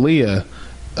friend Malia,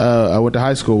 I went to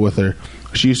high school with her.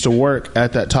 She used to work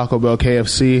at that Taco Bell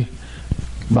KFC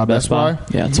by Best Buy.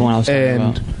 Yeah, it's the one I was talking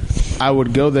about. I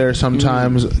would go there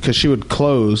sometimes because she would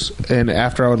close, and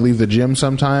after I would leave the gym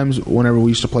sometimes, whenever we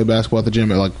used to play basketball at the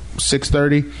gym at like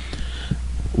 6:30,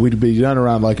 we'd be done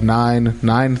around like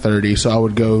 9:30. So I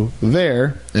would go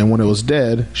there, and when it was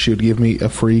dead, she would give me a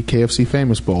free KFC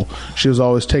Famous Bowl. She was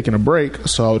always taking a break,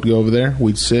 so I would go over there.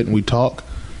 We'd sit and we'd talk.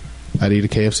 I'd eat a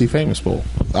KFC Famous Bowl.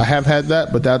 I have had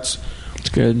that, but it's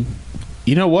good.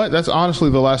 You know what? That's honestly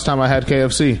the last time I had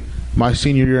KFC. My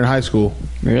senior year in high school.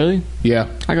 Really? Yeah.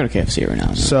 I go to KFC every now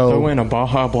and then. So win a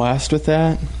Baja Blast with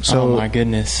that? Oh my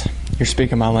goodness. You're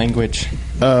speaking my language.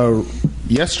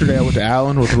 Yesterday I went to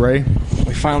Allen with Ray.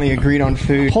 We finally agreed on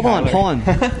food. Hold on.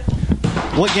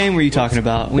 What game were you talking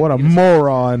about? What a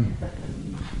moron.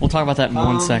 We'll talk about that in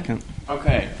 1 second.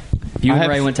 Okay. You and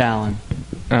Ray went to Allen.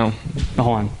 Oh.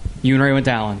 Hold on. You and Ray went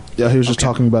to Allen. Yeah, he was just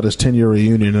talking about his 10-year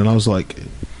reunion, and I was like...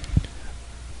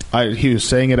 he was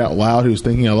saying it out loud. He was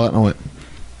thinking out loud, and I went,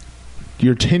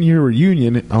 your 10-year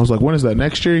reunion? I was like, when is that,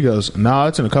 next year? He goes, nah,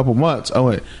 it's in a couple months. I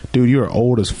went, dude, you're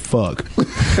old as fuck.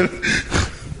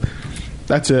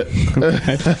 That's it.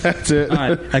 That's it. All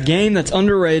right. A game that's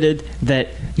underrated that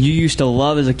you used to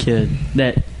love as a kid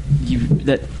that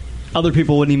other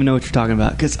people wouldn't even know what you're talking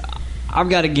about. Because I've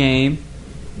got a game.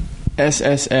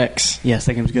 SSX. Yes,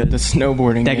 that game's good. The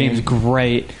snowboarding That game. game's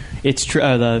great. It's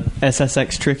the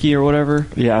SSX Tricky or whatever.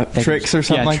 Yeah, Tricks or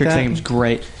something like Tricks, that. That game's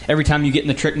great. Every time you get in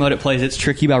the trick mode, it plays It's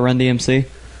Tricky by Run DMC.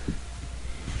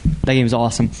 That game's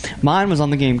awesome. Mine was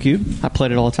on the GameCube. I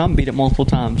played it all the time, beat it multiple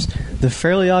times. The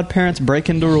Fairly Odd Parents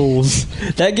Breaking the Rules.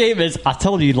 That game is, I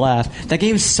told you you'd laugh. That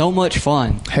game's so much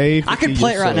fun. Hey, I could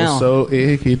play it right now. So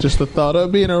icky. Just the thought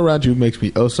of being around you makes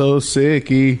me so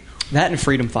sicky. That and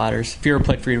Freedom Fighters. If you ever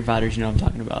played Freedom Fighters, you know what I'm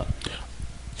talking about.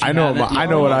 I know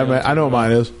what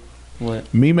mine is.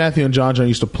 What? Me, Matthew, and John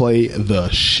used to play the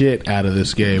shit out of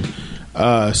this game.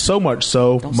 So much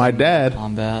so, my dad...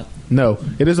 Combat. No,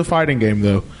 it is a fighting game,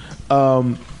 though.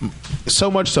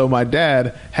 So much so, my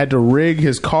dad had to rig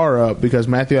his car up because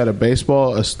Matthew had a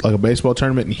baseball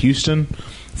tournament in Houston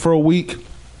for a week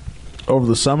over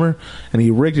the summer, and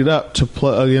he rigged it up to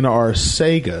plug in our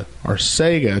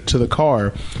Sega to the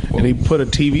car, and he put a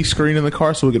TV screen in the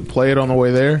car so we could play it on the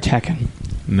way there. Tekken.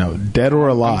 No, Dead or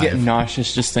Alive. I'm getting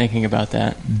nauseous just thinking about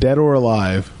that. Dead or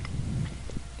Alive.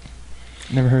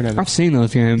 Never heard of it. I've seen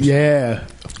those games. Yeah,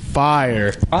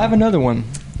 fire. I have another one.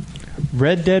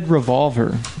 Red Dead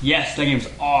Revolver. Yes, that game's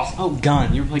awesome. Oh,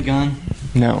 Gun. You ever play Gun?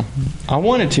 No. I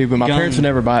wanted to, but my Gun. parents would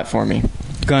never buy it for me.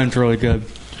 Gun's really good.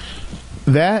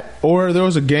 That, or there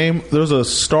was a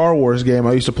Star Wars game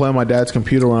I used to play on my dad's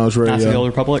computer when I was really Knights of young. the Old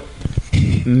Republic?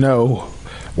 No,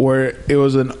 where it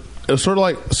was sort of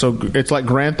like, so it's like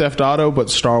Grand Theft Auto but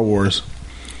Star Wars.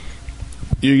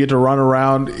 You get to run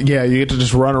around. Yeah, you get to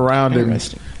just run around and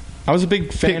Interesting. I was a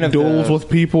big fan of duels with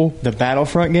people. the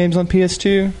Battlefront games on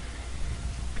PS2.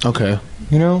 Okay.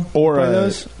 You know, Or play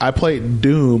those. I played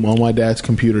Doom on my dad's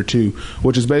computer too,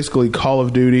 which is basically Call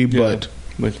of Duty but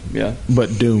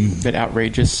Doom. Bit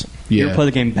outrageous, You Yeah. ever play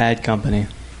the game Bad Company?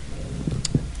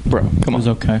 bro. Come It on, was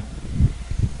okay.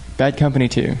 Bad Company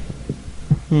 2.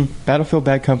 Battlefield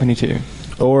Bad Company 2.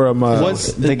 Or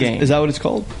What's the game? Is that what it's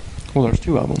called? Well, there's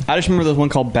two of them. I just remember there's one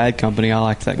called Bad Company. I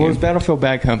liked that Well, it was game. Battlefield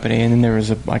Bad Company, and then there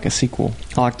was a sequel,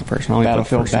 I liked the first one. I only played the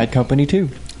Battlefield first one. Bad Company 2.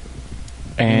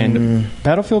 And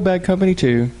Battlefield Bad Company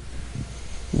 2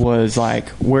 was like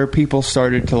where people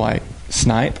started to like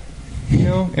snipe, you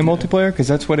know, in multiplayer, because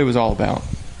that's what it was all about.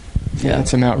 Yeah.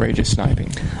 That's some outrageous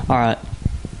sniping. All right.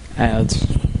 Ads.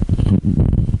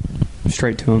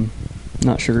 Straight to them.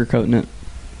 Not sugarcoating it.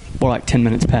 We're like 10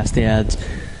 minutes past the ads.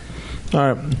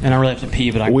 all right. And I really have to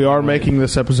pee, but We are making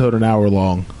this episode an hour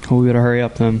long. We gotta hurry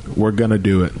up then. We're gonna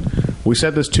do it. We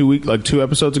said this 2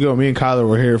 episodes ago. Me and Kyler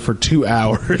were here for 2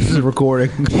 hours recording.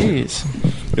 Jeez.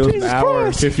 It was Jesus an hour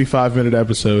and Christ. 55-minute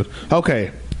episode.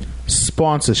 Okay,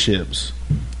 sponsorships.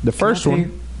 The first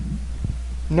one.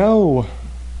 No.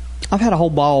 I've had a whole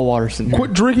bottle of water sitting here.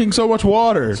 Quit drinking so much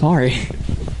water. Sorry.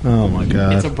 Oh my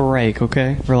god. It's a break,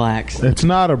 okay? Relax. It's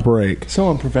not a break. So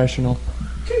unprofessional.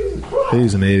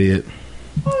 He's an idiot.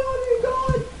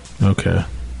 Okay.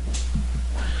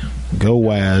 Go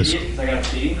Waz. I gotta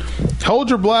pee. Hold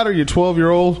your bladder, you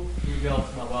 12-year-old. You go to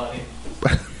my body.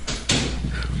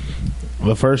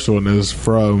 The first one is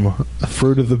from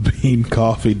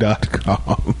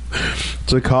fruitofthebeancoffee.com.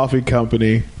 It's a coffee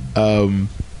company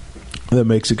that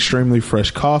makes extremely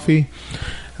fresh coffee.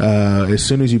 As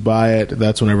soon as you buy it,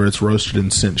 that's whenever it's roasted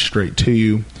and sent straight to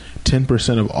you.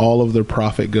 10% of all of their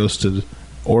profit goes to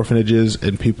orphanages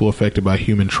and people affected by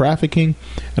human trafficking.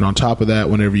 And on top of that,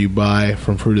 whenever you buy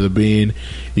from Fruit of the Bean,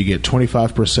 you get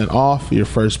 25% off your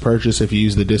first purchase if you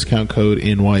use the discount code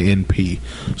NYNP.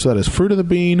 So that is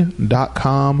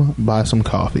fruitofthebean.com. Buy some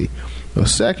coffee. The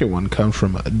second one comes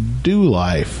from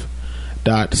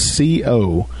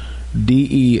DeuxLife.co.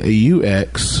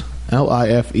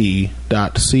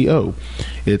 DEUXLIFE.co.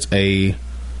 It's a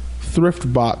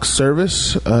thrift box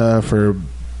service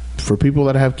for people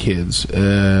that have kids.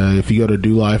 If you go to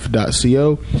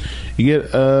DeuxLife.co, you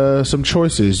get some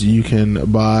choices. You can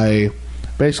buy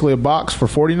basically a box for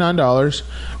 $49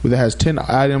 that has 10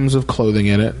 items of clothing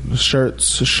in it,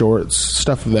 shirts, shorts,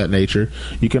 stuff of that nature.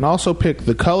 You can also pick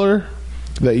the colors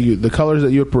that you'd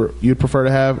prefer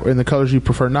to have and the colors you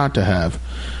prefer not to have.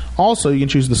 Also, you can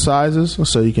choose the sizes,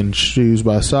 so you can choose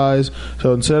by size.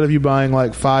 So instead of you buying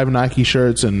like 5 Nike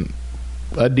shirts and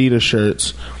Adidas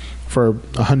shirts for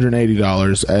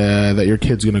 $180 that your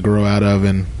kid's going to grow out of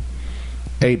in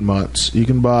 8 months, you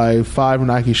can buy 5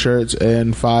 Nike shirts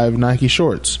and 5 Nike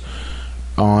shorts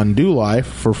on Dew Life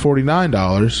for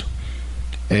 $49,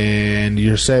 and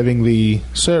you're saving the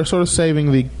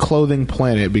clothing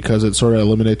planet because it sort of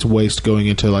eliminates waste going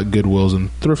into like Goodwills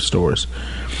and thrift stores.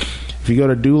 If you go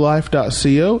to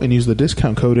dolife.co and use the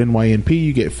discount code NYNP,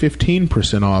 you get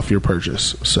 15% off your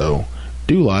purchase. So,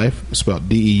 DoLife, spelled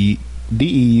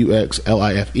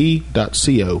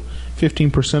DEUXLIFE.co,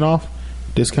 15% off,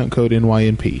 discount code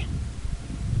NYNP.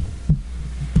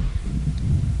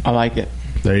 I like it.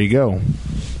 There you go.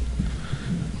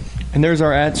 And there's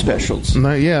our ad specials.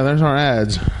 Yeah, there's our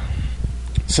ads.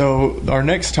 So our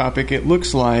next topic, it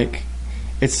looks like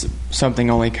it's something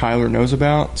only Kyler knows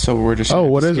about. So we're just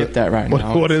going to skip that right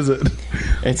now. What is it?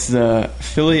 It's the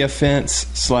Philly offense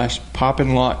 / pop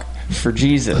and lock for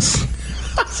Jesus.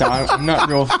 So I'm not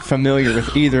real familiar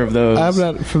with either of those. I'm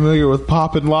not familiar with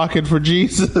pop and locking for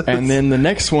Jesus. And then the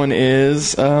next one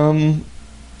is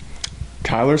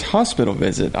Kyler's hospital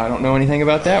visit. I don't know anything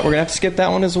about that. We're going to have to skip that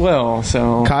one as well.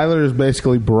 So Kyler is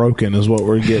basically broken is what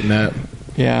we're getting at.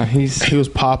 Yeah, he was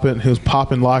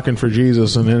popping locking for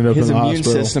Jesus and ended up in the hospital. His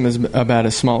immune system is about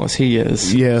as small as he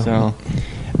is. Yeah. So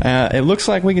it looks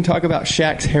like we can talk about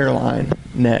Shaq's hairline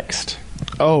next.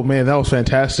 Oh man, that was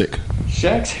fantastic.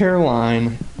 Shaq's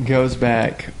hairline goes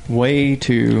back way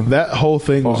too That whole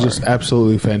thing far. was just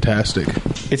absolutely fantastic.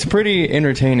 It's pretty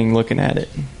entertaining looking at it.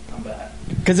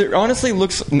 Because it honestly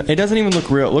looks, it doesn't even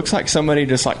look real. It looks like somebody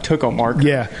just like took a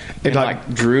marker, it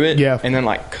and drew it, yeah, and then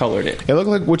like colored it. It looked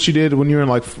like what you did when you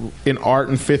were in art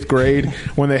in 5th grade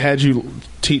when they had you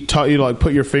taught you to like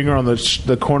put your finger on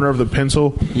the corner of the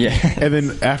pencil, and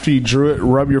then after you drew it,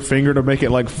 rub your finger to make it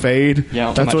like fade.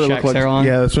 Yeah, that's what it looked like. Hairline.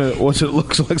 Yeah, that's what it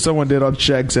looks like someone did on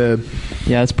Shaq's head.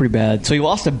 Yeah, that's pretty bad. So he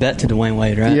lost a bet to Dwayne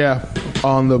Wade, right? Yeah,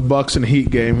 on the Bucks and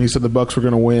Heat game, he said the Bucks were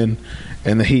going to win,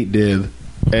 and the Heat did,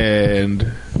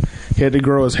 and he had to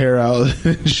grow his hair out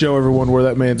and show everyone where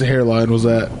that man's hairline was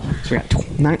at. So we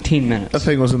got 19 minutes. That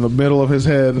thing was in the middle of his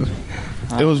head.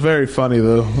 It was very funny,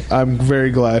 though. I'm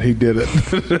very glad he did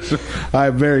it.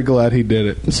 I'm very glad he did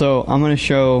it. So I'm going to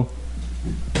show...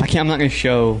 I'm not going to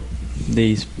show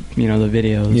these, the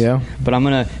videos. Yeah. But I'm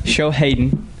going to show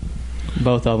Hayden,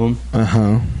 both of them.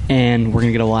 Uh-huh. And we're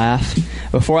going to get a laugh.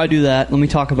 Before I do that, let me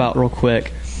talk about real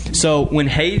quick. So when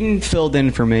Hayden filled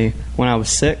in for me when I was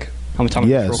sick... I'm going to talk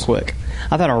about this real quick.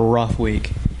 I've had a rough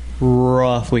week.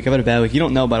 I've had a bad week. You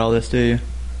don't know about all this, do you?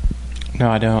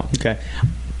 No, I don't. Okay.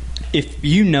 If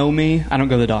you know me, I don't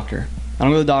go to the doctor. I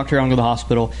don't go to the doctor. I don't go to the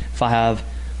hospital. If I have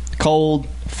cold,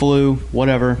 flu,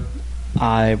 whatever,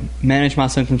 I manage my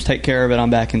symptoms, take care of it. I'm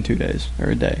back in 2 days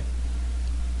or a day.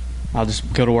 I'll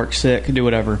just go to work sick, do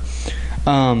whatever.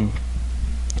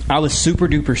 I was super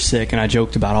duper sick, and I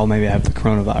joked about, maybe I have the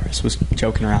coronavirus. Was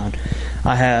joking around.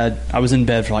 I was in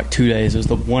bed for like 2 days. It was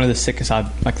one of the sickest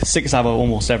I've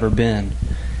almost ever been.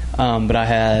 But I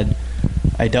had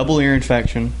a double ear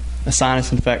infection, a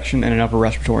sinus infection, and an upper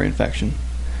respiratory infection.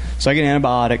 So I get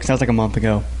antibiotics. That was like a month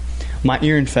ago. My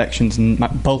ear infections,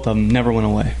 both of them, never went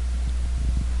away.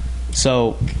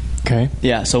 So, okay,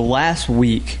 yeah. So last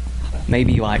week,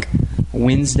 maybe like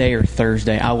Wednesday or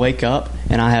Thursday, I wake up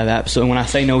and I have absolutely, when I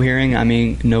say no hearing, I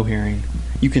mean no hearing.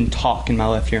 You can talk in my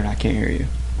left ear and I can't hear you.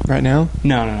 Right now?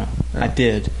 No. I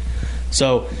did.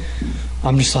 So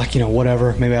I'm just like,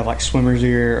 whatever. Maybe I have like swimmer's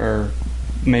ear, or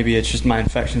maybe it's just my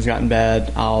infection's gotten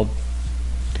bad. I'll,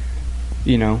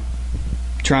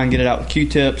 try and get it out with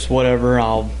Q-tips, whatever.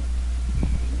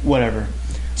 Whatever.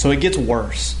 So it gets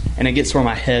worse, and it gets where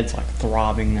my head's like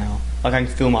throbbing now. Like I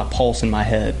can feel my pulse in my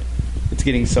head. It's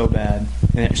getting so bad,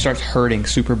 and it starts hurting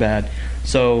super bad.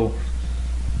 So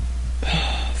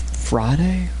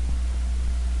Friday?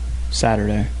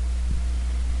 Saturday.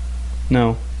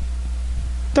 No.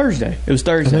 Thursday. It was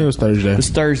Thursday. I think it was Thursday. It was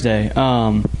Thursday.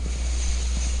 I'm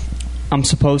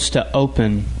supposed to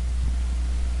open...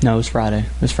 No, it was Friday.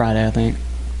 It was Friday, I think.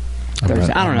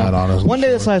 Thursday. I don't know. One day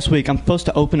this last week, I'm supposed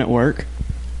to open at work.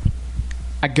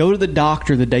 I go to the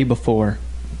doctor the day before.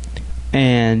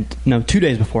 And... No, 2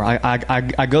 days before.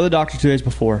 I go to the doctor 2 days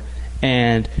before.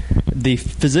 And the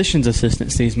physician's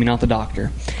assistant sees me, not the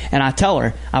doctor. And I tell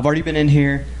her, I've already been in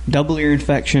here, double ear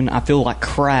infection, I feel like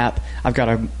crap. I've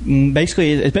got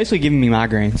it's basically giving me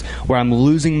migraines, where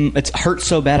it hurts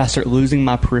so bad I start losing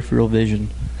my peripheral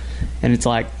vision. And it's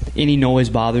like, any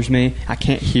noise bothers me. I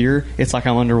can't hear. It's like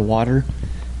I'm underwater.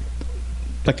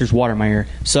 Like there's water in my ear.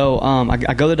 So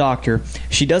I go to the doctor.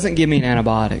 She doesn't give me an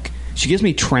antibiotic. She gives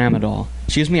me Tramadol.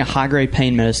 She gives me a high-grade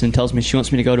pain medicine and tells me she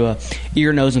wants me to go to a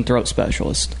ear, nose, and throat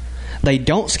specialist. They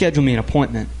don't schedule me an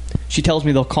appointment. She tells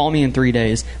me they'll call me in 3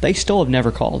 days. They still have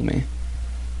never called me.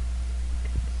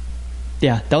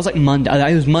 Yeah, that was like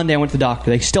Monday. It was Monday I went to the doctor.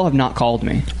 They still have not called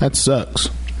me. That sucks.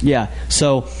 Yeah,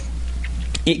 so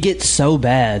it gets so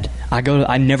bad.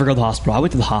 I never go to the hospital. I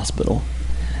went to the hospital.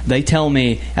 They tell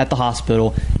me at the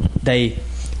hospital,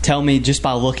 tell me just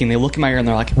by looking. They look in my ear and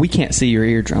they're like, "We can't see your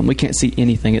eardrum. We can't see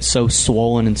anything. It's so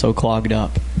swollen and so clogged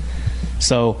up."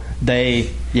 So they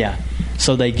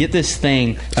get this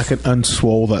thing. I could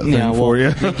unswole that thing for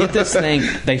you. They get this thing.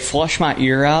 They flush my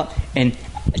ear out, and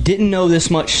didn't know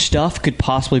this much stuff could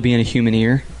possibly be in a human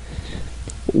ear.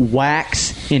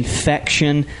 Wax,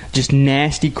 infection, just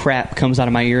nasty crap comes out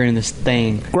of my ear in this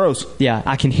thing. Gross. Yeah,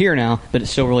 I can hear now, but it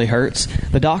still really hurts.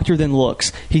 The doctor then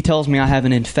looks. He tells me I have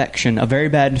an infection, a very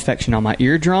bad infection on my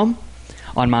eardrum,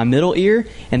 on my middle ear,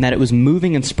 and that it was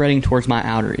moving and spreading towards my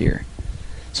outer ear.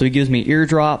 So he gives me ear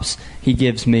drops. He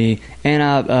gives me an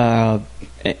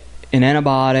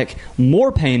antibiotic,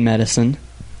 more pain medicine,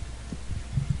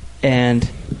 and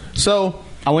so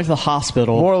I went to the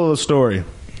hospital. Moral of the story: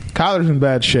 Kyler's in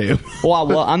bad shape.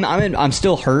 Well, I'm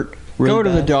still hurt. Really Go to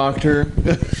bad. the doctor.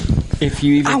 If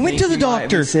you even I went to the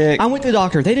doctor. I went to the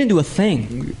doctor. They didn't do a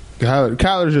thing.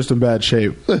 Kyler's just in bad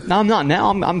shape. No, I'm not now.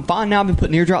 I'm fine now. I've been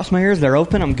putting eardrops in my ears. They're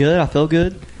open. I'm good. I feel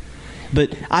good.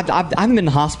 But I haven't been in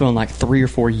the hospital in like 3 or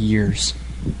 4 years.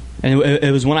 And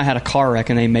it was when I had a car wreck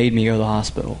and they made me go to the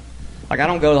hospital. Like, I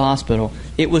don't go to the hospital.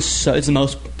 It's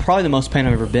probably the most pain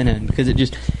I've ever been in, because it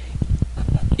just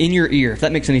in your ear, if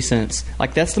that makes any sense.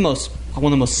 Like, that's one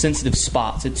of the most sensitive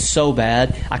spots. It's so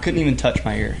bad. I couldn't even touch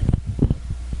my ear.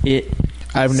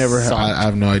 I've never had. I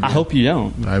have no idea. I hope you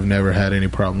don't. I've never had any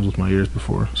problems with my ears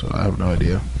before, so I have no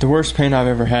idea. The worst pain I've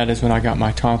ever had is when I got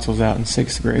my tonsils out in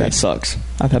 6th grade. That sucks.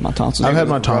 I've had my tonsils. I've had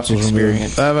my tonsils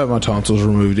removed. I've had my tonsils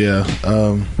removed. Yeah.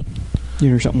 You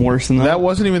hear something worse than that? That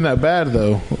wasn't even that bad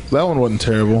though. That one wasn't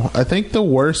terrible. I think the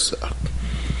worst.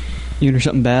 You hear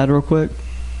something bad real quick?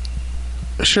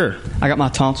 Sure. I got my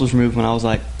tonsils removed when I was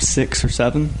like 6 or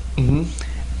 7. Mm-hmm.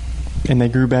 And they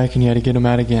grew back, and you had to get them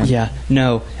out again. Yeah.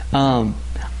 No.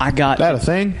 I got that a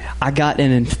thing? I got an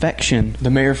infection.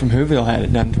 The mayor from Whoville had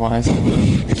it done twice.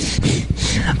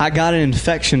 I got an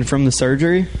infection from the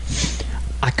surgery.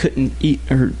 I couldn't eat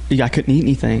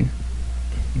anything.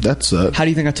 That sucks. How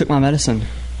do you think I took my medicine?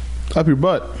 Up your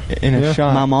butt. In a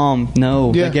shot. My mom,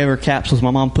 no. Yeah. They gave her capsules. My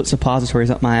mom put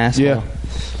suppositories up my asshole. Yeah.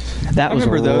 That was I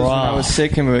remember those rough. when I was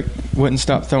sick and wouldn't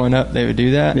stop throwing up. They would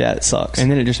do that. Yeah, it sucks.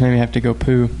 And then it just made me have to go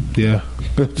poo. Yeah.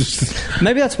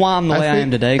 Maybe that's why I'm the way I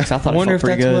am today, because I thought it felt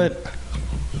pretty good.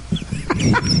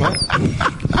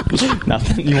 What?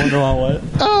 Nothing. You wonder why what?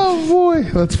 Oh boy,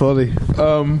 that's funny.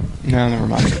 No, never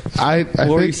mind. What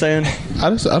were you saying? I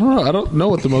don't know. I don't know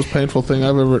what the most painful thing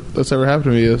that's ever happened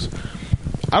to me is.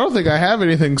 I don't think I have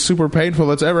anything super painful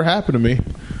that's ever happened to me.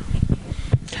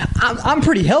 I'm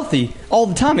pretty healthy all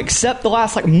the time, except the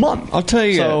last month. I'll tell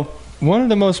you. One of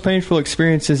the most painful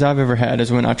experiences I've ever had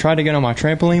is when I tried to get on my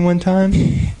trampoline one time,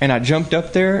 and I jumped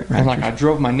up there, and I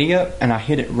drove my knee up, and I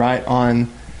hit it right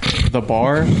on the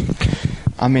bar.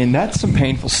 I mean, that's some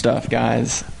painful stuff,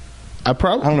 guys. I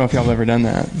don't know if y'all have ever done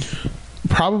that.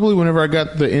 Probably whenever I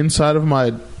got the inside of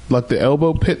my, the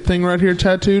elbow pit thing right here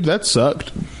tattooed, that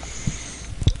sucked.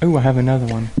 Ooh, I have another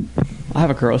one. I have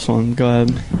a gross one. Go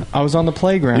ahead. I was on the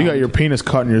playground. You got your penis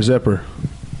caught in your zipper.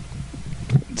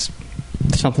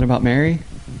 Something about Mary?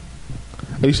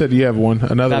 Oh, you said you have one.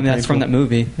 Another. I mean, that's from that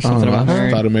movie. Something about Mary.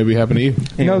 I thought it maybe happened to you.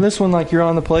 You know this one, you're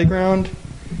on the playground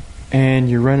and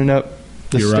you're running up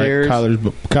the stairs. Right.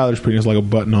 Kyler's penis is like a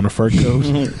button on a fur coat.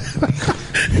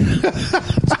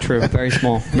 It's true. Very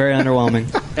small. Very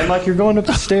underwhelming. And you're going up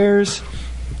the stairs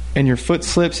and your foot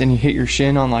slips and you hit your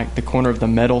shin on the corner of the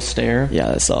metal stair. Yeah,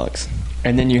 that sucks.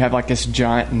 And then you have this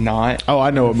giant knot. Oh, I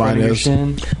know what mine is.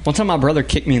 One time my brother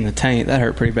kicked me in the taint. That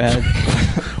hurt pretty bad.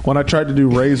 When I tried to do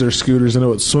razor scooters and it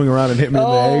would swing around and hit me in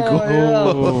the ankle.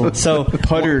 Yeah. So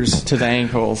putters to the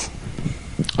ankles.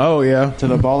 Oh, yeah. To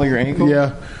the ball of your ankle?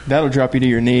 Yeah. That'll drop you to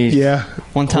your knees. Yeah.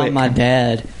 One time my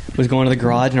dad was going to the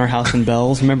garage in our house in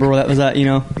Bells. Remember where that was at,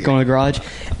 going to the garage?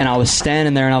 And I was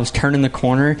standing there and I was turning the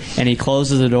corner and he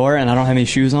closes the door and I don't have any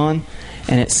shoes on.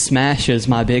 And it smashes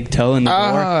my big toe in the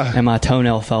door, and my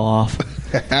toenail fell off.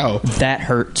 Ow. That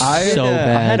hurt so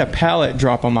bad. I had a pallet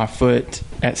drop on my foot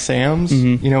at Sam's.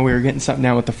 Mm-hmm. We were getting something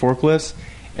down with the forklifts,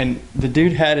 and the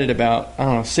dude had it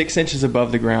about 6 inches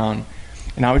above the ground.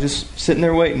 And I was just sitting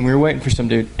there waiting. We were waiting for some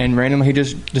dude, and randomly he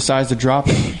just decides to drop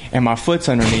it, and my foot's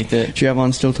underneath it. Do you have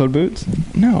on steel-toed boots?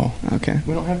 No. Okay.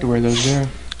 We don't have to wear those there.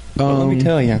 But let me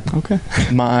tell you. Okay.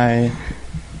 My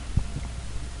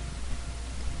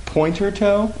pointer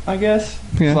toe, I guess.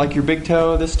 Yeah. It's your big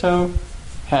toe, this toe.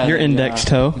 Your index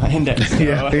toe. My index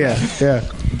toe. yeah.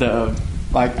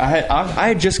 I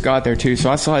had just got there too,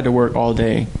 so I still had to work all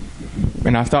day,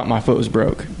 and I thought my foot was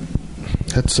broke.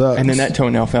 That sucks. And then that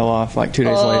toenail fell off 2 days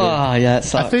later. Oh, yeah, it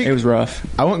sucked. It was rough.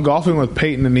 I went golfing with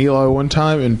Peyton and Eli one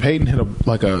time, and Peyton hit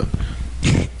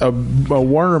a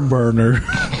worm burner,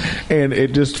 and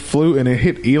it just flew and it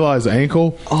hit Eli's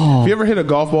ankle. Oh. Have you ever hit a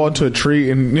golf ball into a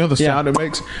tree and you know the sound it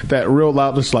makes? That real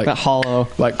loud, just like that hollow,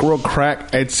 like real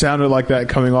crack. It sounded like that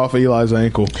coming off of Eli's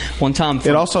ankle. One time,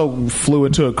 it also flew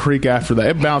into a creek after that.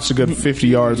 It bounced a good 50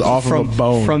 yards off of a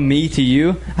bone. From me to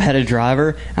you, I had a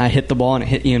driver, and I hit the ball, and it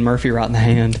hit Ian Murphy right in the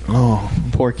hand. Oh,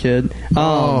 poor kid.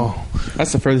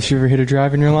 That's the furthest you ever hit a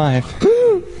drive in your life.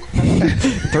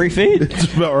 3 feet.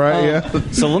 That's about right. Yeah.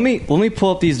 So let me pull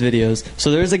up these videos. So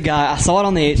there's a guy, I saw it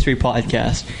on the H3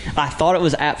 podcast. I thought it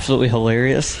was absolutely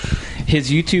hilarious.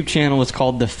 His YouTube channel is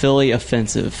called The Philly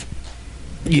Offensive.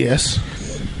 Yes.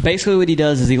 Basically what he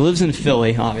does is he lives in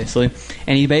Philly, obviously,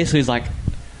 and he basically is like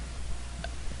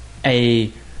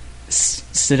a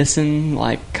citizen,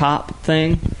 like cop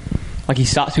thing. Like he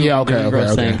stops people from doing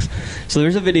gross things. So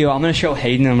there's a video. I'm going to show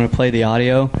Hayden. I'm going to play the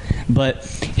audio. But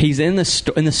he's in the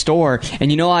store,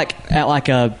 and you know, like at like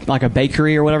a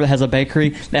bakery or whatever that has a bakery,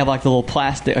 they have like the little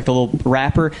plastic, like the little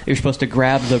wrapper that you're supposed to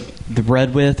grab the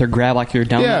bread with, or grab like your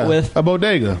donut with. A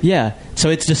bodega. Yeah. So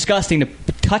it's disgusting to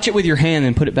touch it with your hand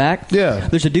and put it back. Yeah.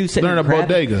 There's a dude sitting there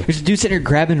bodega. There's a dude sitting there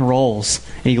grabbing rolls,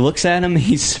 and he looks at them,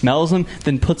 he smells them,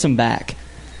 then puts them back.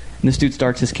 And this dude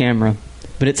starts his camera.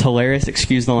 But it's hilarious.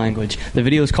 Excuse the language. The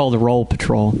video is called The Roll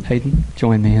Patrol. Hayden,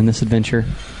 join me in this adventure.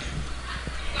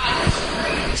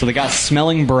 So the guy's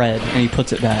smelling bread, and he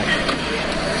puts it back.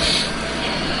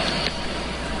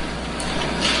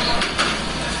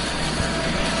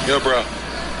 Yo, bro.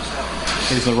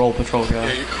 He's the Roll Patrol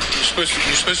guy. Yeah, you're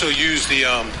supposed to use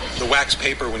the wax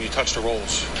paper when you touch the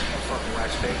rolls. Fucking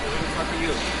wax paper. Who the fuck are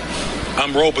you?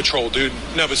 I'm Roll Patrol, dude.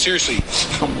 No, but seriously,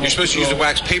 you're supposed to use the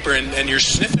wax paper, and you're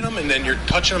sniffing them, and then you're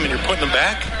touching them, and you're putting them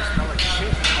back.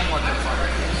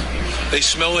 They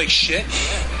smell like shit.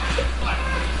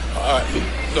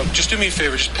 Look, just do me a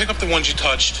favor. Just pick up the ones you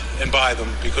touched and buy them,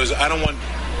 because I don't know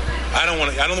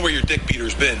where your dick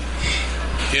beater's been.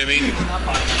 You know what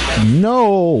I mean?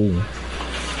 No.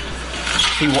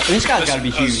 This guy's got to be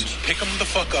huge. Pick them the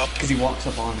fuck up. Because he walks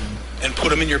up on them. And put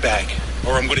them in your bag,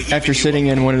 or I'm going to. After sitting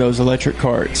in one of those electric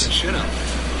carts.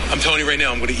 I'm telling you right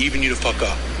now, I'm going to even you the fuck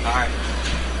up. All right.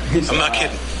 I'm not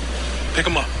kidding. Pick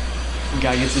them up. The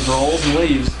guy gets his rolls and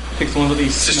leaves. Picks one of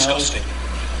these. It's disgusting.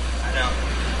 I know.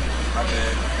 My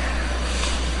bad.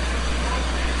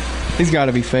 He's got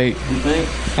to be fake. You think?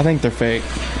 I think they're fake.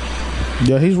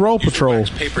 Yeah, he's Roll Patrol.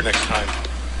 Use the wax paper next time.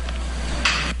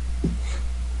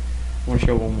 I want to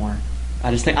show one more. I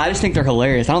just think they're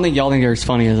hilarious. I don't think y'all think they're as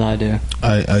funny as I do.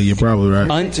 You're probably right.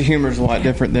 Sense of humor is a lot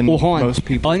different than most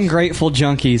people. Ungrateful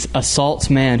junkies assaults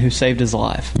man who saved his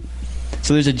life.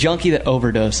 So there's a junkie that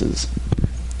overdoses,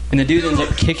 and the dude ends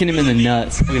up kicking him in the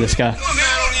nuts. Look at this guy.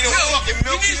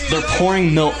 They're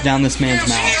pouring milk down this man's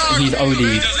mouth, and he's OD'd. He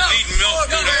doesn't need milk,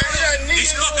 dude.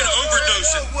 He's fucking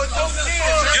overdosing.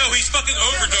 Yo, he's fucking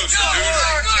overdosing, dude.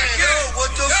 Yo, what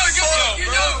the fuck?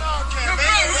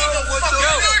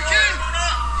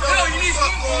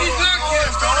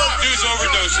 Dude's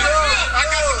overdosing.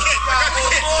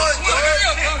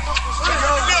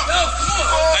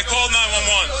 I called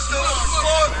 911.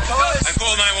 I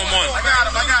called 911. I got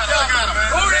him.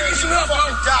 Oh, they get some help,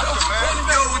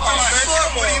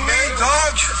 what do you mean,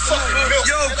 dog?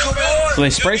 Yo, come on. So they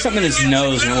spray something in his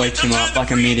nose and it wakes him up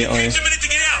like immediately. He takes a minute to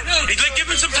get out. Give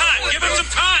him some time. Give him some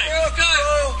time.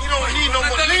 You don't need no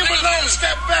more. Leave him alone.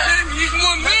 Step back. He's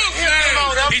more milk,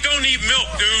 man. He don't need milk,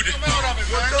 dude.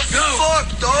 What the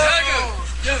fuck,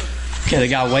 dog? Okay, the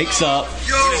guy wakes up.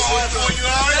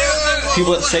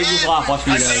 People that saved his life, watch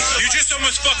me guys. You just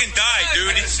almost fucking died,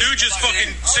 dude. Dude just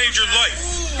fucking saved your life.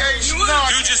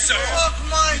 Dude just fuck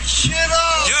my shit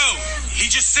up. Yo, he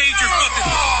just saved your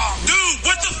fucking. Dude,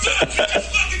 what the fuck? He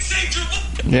just fucking saved your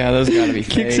life. Yeah, those gotta be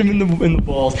fake. Kicks him in the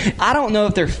balls. I don't know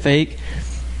if they're fake.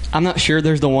 I'm not sure.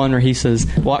 There's the one where he says,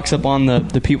 walks up on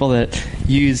the people that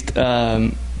used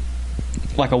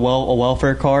like a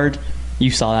welfare card. You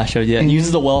saw that, I showed you that.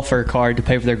 Uses a welfare card to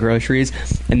pay for their groceries,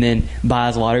 and then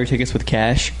buys lottery tickets with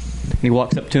cash. And he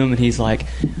walks up to him and he's like,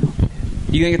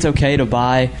 "You think it's okay to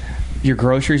buy your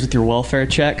groceries with your welfare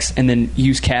checks and then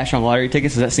use cash on lottery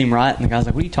tickets? Does that seem right?" And the guy's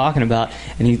like, "What are you talking about?"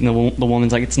 And the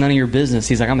woman's like, "It's none of your business."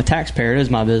 He's like, "I'm a taxpayer. It is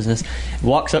my business."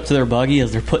 Walks up to their buggy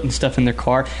as they're putting stuff in their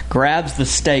car, grabs the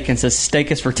steak and says,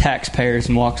 "Steak is for taxpayers,"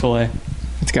 and walks away.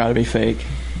 It's got to be fake.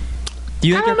 Do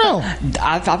you think I don't know.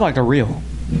 I feel like they're real.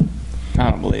 I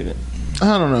don't believe it.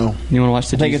 I don't know. You want to watch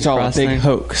the I think Jesus it's all Christ a big thing?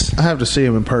 hoax. I have to see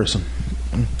him in person.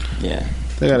 Yeah.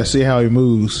 They got to see how he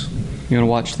moves. You want to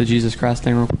watch the Jesus Christ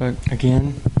thing real quick?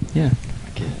 Again? Yeah.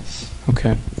 I guess.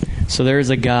 Okay. So there's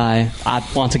a guy, I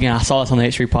saw this on the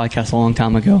H3 podcast a long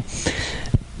time ago.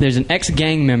 There's an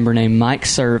ex-gang member named Mike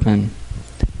Servin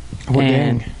What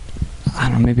gang? I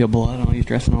don't know, maybe a blood. I don't know, he's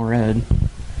dressing all red.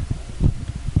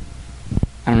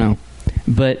 I don't know.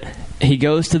 But he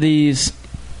goes to these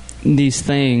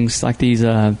things, like these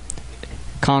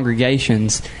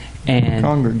congregations, and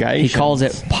he calls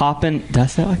it poppin'. Did I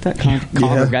say it like that?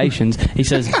 Congregations. He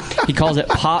says he calls it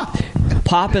pop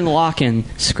and locking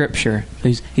scripture.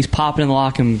 He's popping and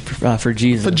locking for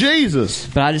Jesus. For Jesus.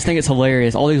 But I just think it's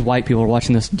hilarious. All these white people are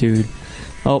watching this dude.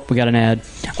 Oh, we got an ad.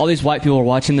 All these white people are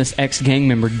watching this ex-gang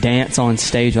member dance on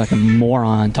stage like a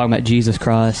moron, talking about Jesus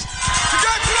Christ.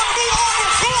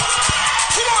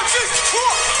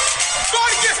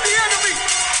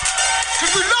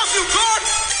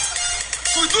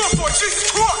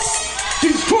 Jesus Christ.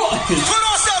 Put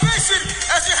on salvation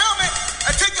as your helmet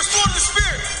and take the sword of the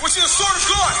Spirit, which is the sword of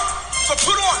God. So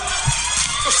put on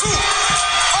the full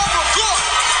armor of God.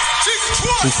 Jesus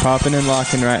Christ. He's popping and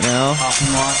locking right now. Popping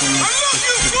and locking. I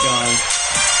love you, God.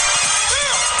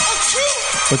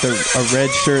 With a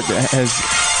red shirt that has,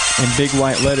 in big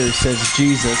white letters, says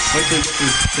Jesus. Wait till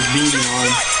his beanie on.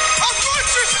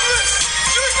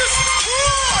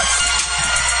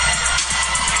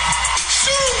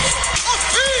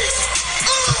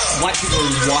 White people are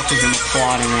just watching him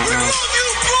applauding right now.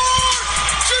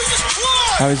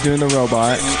 How he's doing the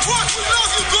robot. Here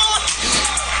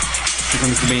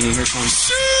comes the beanie. Here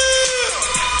comes.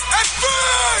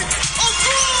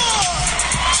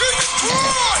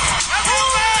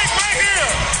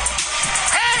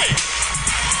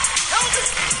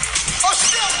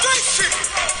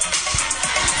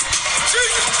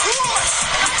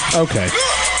 Okay.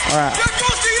 All right.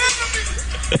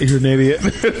 You're an idiot.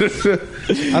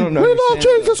 I don't know. We love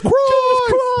Jesus Christ.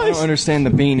 I don't understand the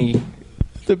beanie.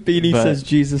 The beanie But- says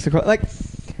Jesus Christ. Like,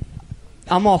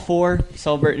 I'm all for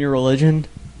celebrating your religion.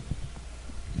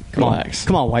 Relax.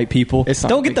 Come on, white people. It's not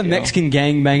Don't a get big the deal. Mexican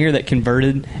gangbanger that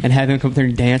converted and have him come up there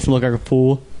and dance and look like a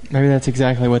fool. Maybe that's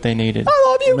exactly what they needed. I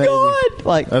love you, Maybe. God.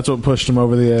 Like, That's what pushed him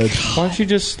over the edge. Why don't you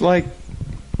just, mind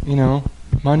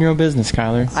your own business,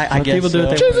 Kyler? I Let guess people do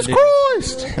what so. they Jesus want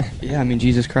to Christ! yeah, I mean,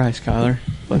 Jesus Christ, Kyler.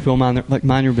 Let people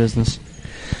mind your business.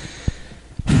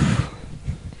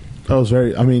 That was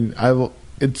very. I mean,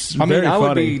 it's do. I very mean, I would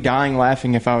funny. be dying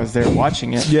laughing if I was there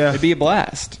watching it. Yeah. It'd be a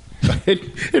blast.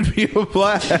 It'd be a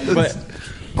blast. But,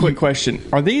 quick question.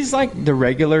 Are these, the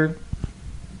regular,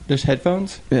 just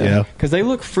headphones? Yeah. Because they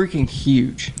look freaking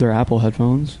huge. They're Apple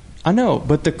headphones. I know,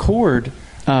 but the cord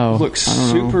looks I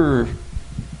don't know. super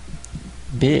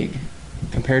big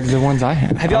compared to the ones I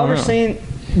have. Have y'all ever seen?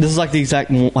 This is like the exact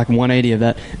 180 of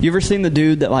that. You ever seen the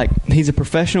dude that he's a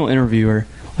professional interviewer?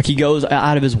 Like he goes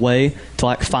out of his way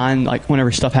to find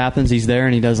whenever stuff happens, he's there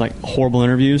and he does horrible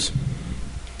interviews.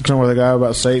 Talking about the guy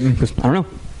about Satan. I don't know.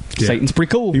 Yeah. Satan's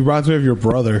pretty cool. He reminds me of your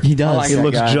brother. He does. I like He that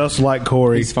looks guy. just like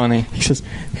Corey. He's funny. He says,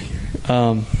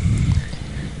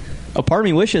 a part of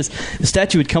me wishes the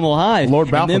statue would come alive.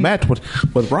 Lord and then- Baphomet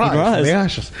would rise from the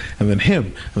ashes, and then him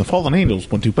and the fallen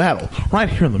angels went to battle right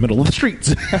here in the middle of the streets.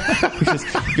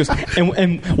 He goes,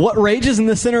 and what rages in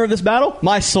the center of this battle?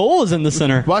 My soul is in the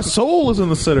center. My soul is in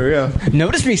the center. Yeah,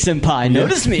 Notice me, senpai.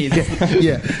 Notice me.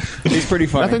 yeah. He's pretty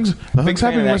funny. Nothing's Big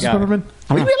fan happening, of Mrs. that guy. Peppermint.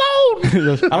 Leave me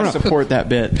alone. I support that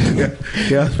bit.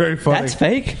 Yeah, it's very funny. That's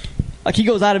fake. He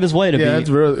goes out of his way to be. Yeah, it's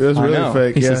really I know.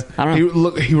 fake. He Yeah, says, I don't know.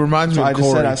 He reminds me So I of just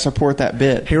said Corey. I support that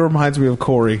bit. He reminds me of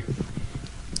Corey.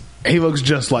 He looks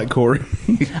just like Corey.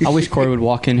 I wish Corey would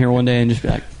walk in here one day and just be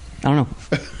like, I don't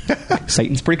know.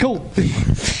 Satan's pretty cool.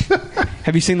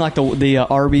 Have you seen the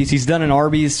Arby's? He's done an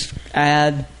Arby's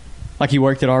ad. He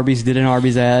worked at Arby's, did an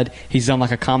Arby's ad. He's done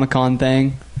a Comic-Con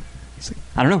thing. He's like,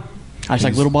 I don't know. I just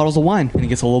like little bottles of wine, and he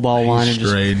gets a little bottle of wine.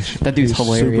 Strange. That dude's He's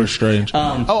hilarious. Super strange.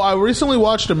 Um, I recently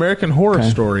watched American Horror Okay.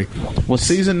 Story. What's-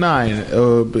 Season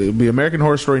 9? Be American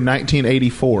Horror Story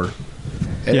 1984,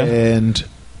 Yeah. and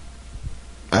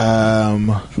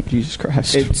Jesus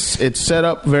Christ. it's set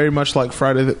up very much like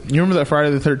Friday. You remember that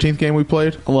Friday the 13th game we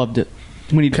played? I loved it.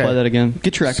 We need to Okay. play that again.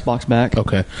 Get your Xbox back.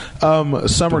 Okay.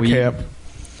 Summer Dweeb. camp.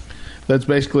 That's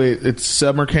basically it's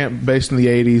summer camp based in the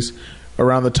 80s,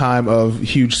 around the time of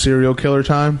huge serial killer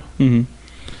time.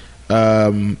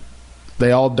 Mm-hmm.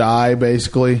 They all die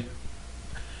basically,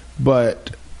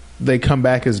 but they come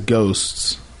back as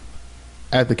ghosts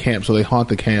at the camp, so they haunt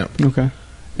the camp, Okay.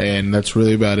 and that's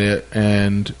really about it.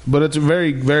 But it's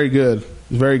very, very good. It's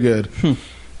very good.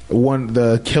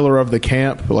 The killer of the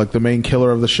camp, the main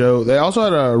killer of the show. They also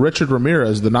had Richard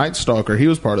Ramirez, the Night Stalker. He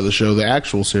was part of the show, the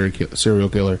actual serial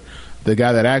killer, the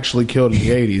guy that actually killed in the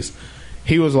 80s.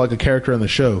 He was a character in the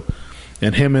show,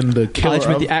 and him and the I killer. just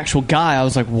met the actual guy. I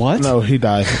was like, what? No, he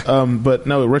died. But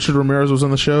no, Richard Ramirez was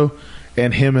on the show,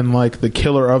 and him and the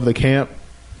killer of the camp,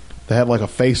 they had a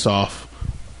face off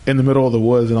in the middle of the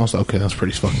woods, and I was like, okay, that's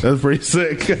pretty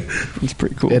sick. It's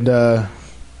pretty cool. And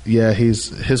yeah,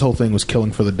 his whole thing was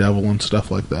killing for the devil and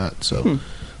stuff like that. So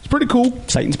it's pretty cool.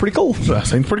 Satan's pretty cool.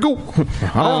 Satan's pretty cool.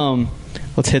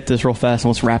 Let's hit this real fast and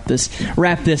let's wrap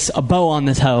this a bow on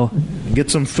this hoe.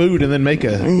 Get some food and then make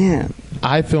a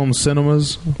iFilm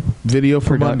Cinemas video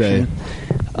for Monday.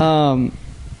 The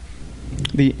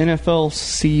NFL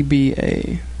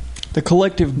CBA. The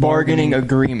collective bargaining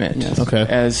agreement, yes. Okay,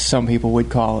 as some people would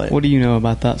call it. What do you know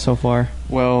about that so far?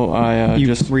 Well, I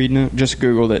just reading it, just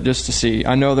Googled it just to see.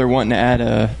 I know they're wanting to add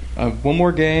a one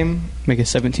more game, make a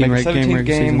 17th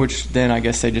game, which then I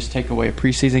guess they just take away a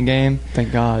preseason game.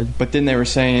 Thank God. But then they were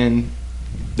saying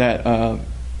that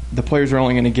the players are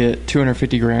only going to get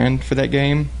 $250,000 for that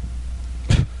game,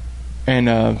 and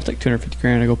it's like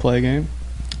 $250,000 to go play a game.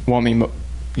 Well, I mean,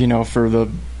 for the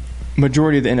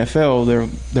majority of the NFL,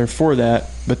 they're for that,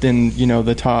 but then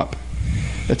the top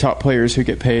players who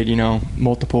get paid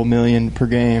multiple million per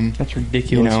game. That's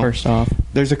ridiculous. First off,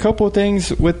 there's a couple of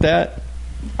things with that.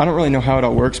 I don't really know how it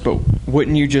all works, but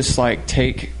wouldn't you just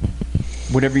take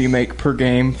whatever you make per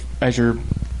game as your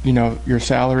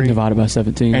salary divided by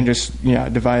 17 and just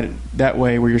divide it that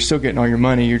way, where you're still getting all your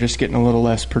money, you're just getting a little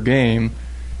less per game,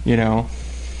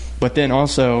 But then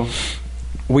also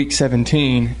week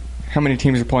 17. How many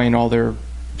teams are playing all their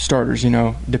starters,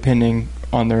 depending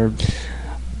on their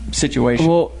situation?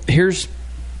 Well, the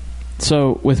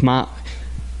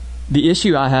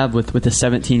issue I have with the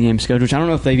 17-game schedule, which I don't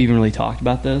know if they've even really talked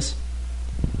about this.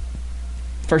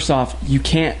 First off,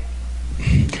 I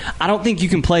don't think you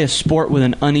can play a sport with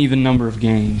an uneven number of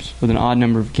games, with an odd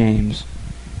number of games.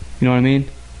 You know what I mean?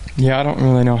 Yeah, I don't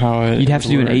really know how it You'd have to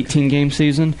do an 18-game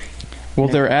season. Well,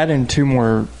 they're adding 2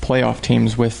 more playoff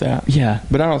teams with that. Yeah.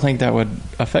 But I don't think that would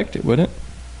affect it, would it?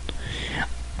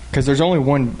 Because there's only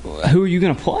one. Who are you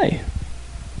going to play?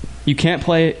 You can't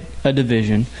play a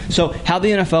division. So how the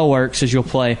NFL works is you'll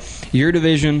play your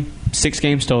division, 6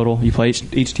 games total. You play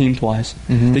each team twice.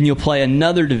 Mm-hmm. Then you'll play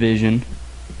another division.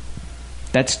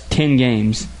 That's 10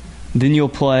 games. Then you'll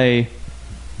play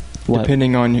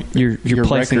depending on your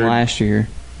placing record last year.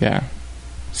 Yeah.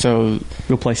 So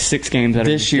you'll play 6 games.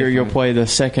 This year you'll play the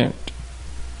second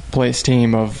place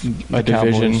team of a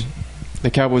division. Cowboys.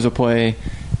 The Cowboys will play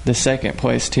the second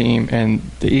place team, and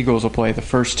the Eagles will play the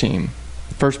first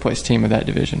place team of that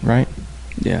division, right?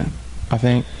 Yeah, I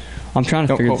think. I'm trying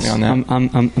to figure this out.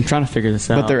 I'm trying to figure this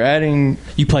out. But they're adding.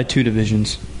 You play 2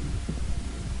 divisions.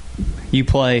 You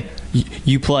play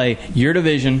your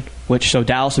division, so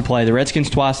Dallas would play the Redskins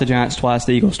twice, the Giants twice,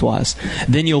 the Eagles twice.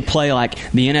 Then you'll play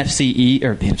the NFC East,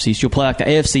 or the NFC East. You'll play the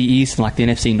AFC East and the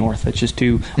NFC North. That's just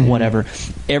 2 whatever.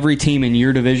 Every team in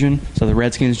your division, so the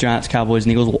Redskins, Giants, Cowboys,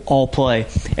 and Eagles will all play.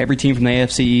 Every team from the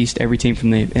AFC East, every team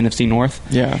from the NFC North.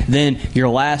 Yeah. Then your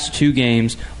last 2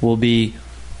 games will be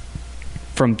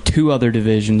from 2 other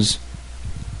divisions.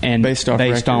 And based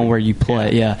on where you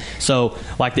play, yeah. So,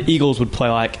 the Eagles would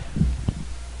play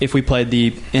if we played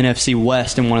the NFC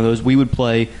West in one of those, we would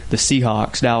play the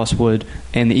Seahawks, Dallas would,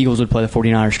 and the Eagles would play the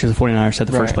 49ers because the 49ers had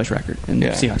the first place record and the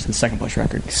Seahawks had the second place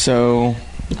record. So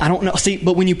I don't know. See,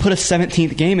 but when you put a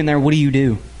 17th game in there, what do you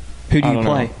do? Who do you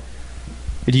play?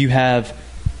 Do you have?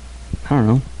 I don't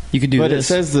know. You could do but this.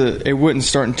 But it says that it wouldn't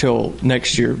start until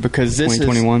next year because this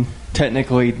 2021. Is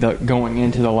technically going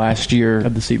into the last year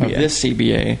of the CBA. Of this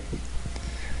CBA.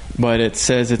 But it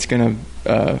says it's going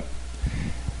to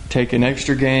take an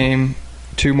extra game,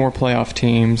 2 more playoff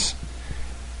teams,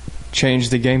 change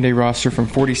the game day roster from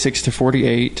 46 to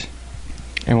 48,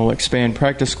 and will expand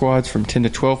practice squads from 10 to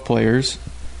 12 players.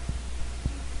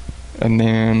 And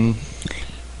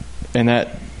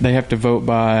that they have to vote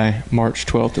by March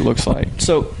 12th, it looks like.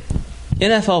 So,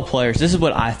 NFL players, this is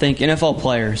what I think. NFL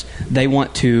players, they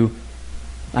want to,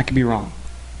 I could be wrong,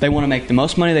 they want to make the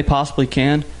most money they possibly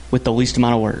can with the least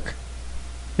amount of work,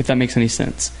 if that makes any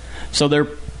sense. So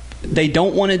they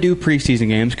don't want to do preseason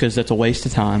games because that's a waste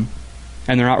of time,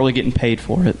 and they're not really getting paid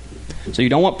for it. So you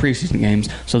don't want preseason games.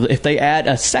 So if they add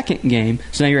a second game,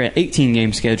 so now you're at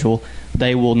 18-game schedule,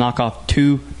 they will knock off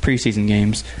 2 preseason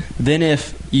games. Then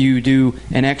if you do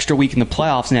an extra week in the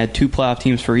playoffs and add 2 playoff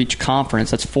teams for each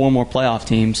conference, that's 4 more playoff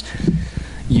teams.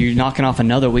 You're knocking off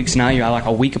another week, so now you have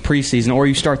a week of preseason, or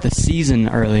you start the season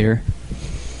earlier.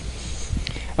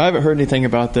 I haven't heard anything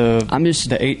about the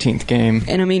 18th game.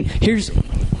 And I mean,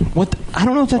 I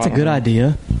don't know if that's a good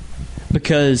idea,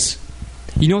 because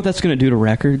you know what that's going to do to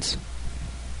records?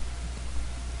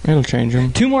 It'll change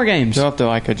them. 2 more games. They'll have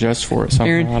to adjust for it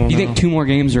somehow. Aaron, I don't know. You think 2 more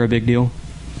games are a big deal?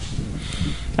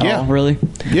 At all, really?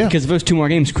 Yeah. Because if it was 2 more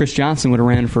games, Chris Johnson would have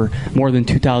ran for more than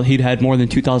 2,000. He'd had more than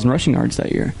 2,000 rushing yards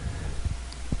that year.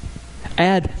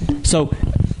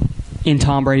 in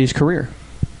Tom Brady's career.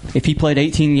 If he played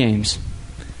 18 games,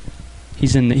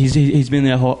 he's been in the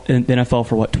NFL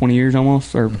for what, 20 years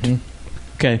almost? Or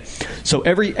okay, so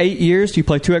every 8 years you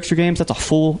play 2 extra games. That's a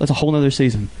whole other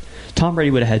season. Tom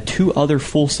Brady would have had 2 other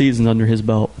full seasons under his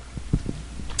belt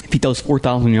if he throws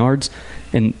 4,000 yards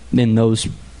in those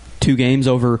 2 games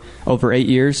over 8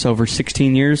 years, over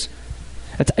 16 years.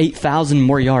 That's 8,000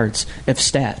 more yards of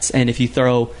stats. And if you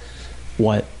throw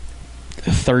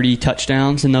 30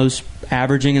 touchdowns in those,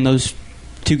 averaging in those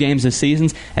 2 games this season,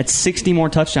 that's 60 more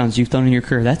touchdowns you've thrown in your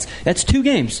career. That's 2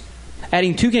 games.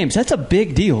 Adding 2 games, that's a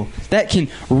big deal. That can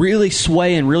really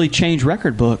sway and really change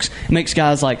record books. It makes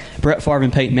guys like Brett Favre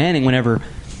and Peyton Manning, whenever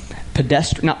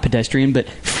not pedestrian, but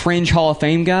fringe Hall of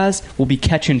Fame guys will be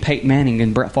catching Peyton Manning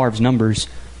and Brett Favre's numbers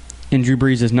and Drew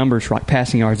Brees' numbers for like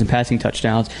passing yards and passing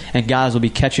touchdowns, and guys will be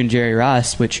catching Jerry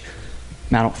Rice, which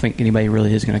I don't think anybody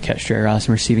really is going to catch Jerry Rice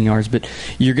in receiving yards, but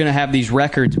you're going to have these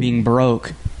records being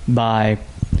broke by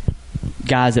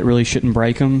guys that really shouldn't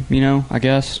break them, I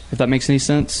guess, if that makes any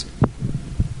sense.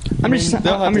 I'm just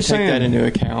saying that into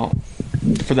account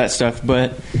for that stuff,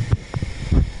 but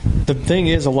the thing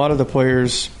is, a lot of the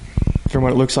players, from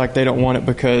what it looks like, they don't want it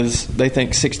because they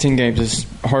think 16 games is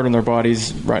hard on their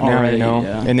bodies right now, already,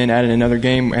 yeah. And then adding another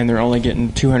game, and they're only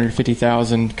getting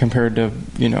 250,000 compared to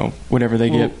whatever they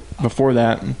get before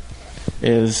that.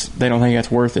 Is they don't think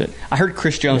that's worth it. I heard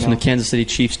Chris Jones from the Kansas City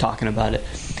Chiefs talking about it,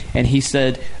 and he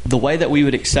said the way that we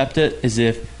would accept it is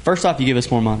if, first off, you give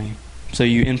us more money. So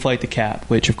you inflate the cap,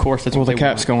 which, of course, that's what the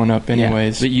cap's going up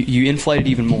anyways. Yeah, but you inflate it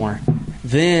even more.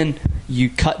 Then you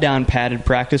cut down padded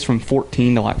practice from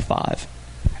 14 to like 5.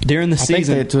 During the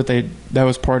season, I think that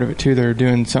was part of it, too. They're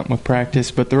doing something with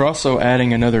practice, but they're also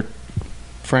adding another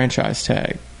franchise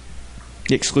tag.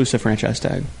 The exclusive franchise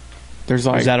tag. Is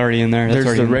that already in there?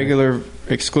 There's the regular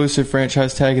exclusive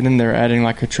franchise tag, and then they're adding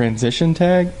like a transition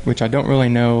tag, which I don't really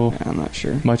know I'm not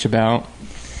sure much about.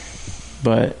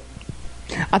 But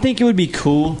I think it would be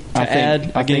cool to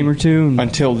add a game or two.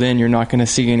 Until then, you're not going to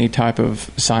see any type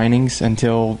of signings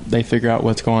until they figure out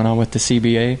what's going on with the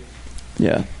CBA.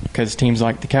 Yeah. Because teams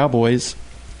like the Cowboys,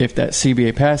 if that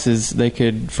CBA passes, they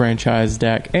could franchise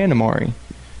Dak and Amari.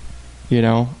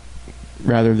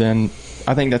 Rather than...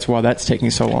 I think that's why that's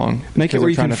taking so long. Make it where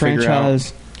you can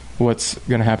franchise... what's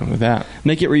going to happen with that.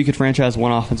 Make it where you could franchise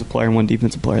one offensive player and one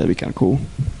defensive player. That'd be kind of cool.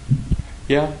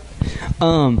 Yeah.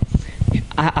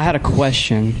 I had a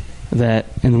question and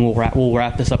then we'll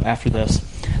wrap this up after this.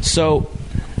 So,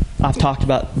 I've talked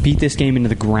about beat this game into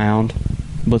the ground.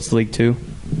 Blitz League 2.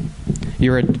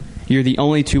 You're the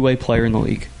only 2-way player in the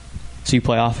league, so you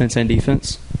play offense and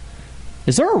defense.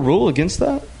 Is there a rule against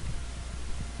that?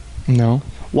 No.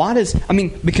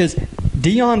 Because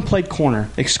Dion played corner,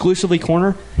 exclusively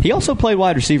corner. He also played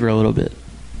wide receiver a little bit.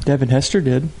 Devin Hester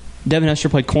did. Devin Hester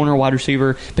played corner, wide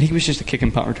receiver, but he was just a kick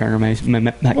and punt returner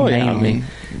mainly.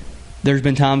 There's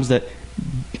been times that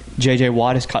J.J.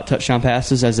 Watt has caught touchdown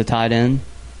passes as a tight end.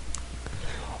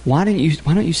 Why don't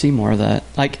you see more of that?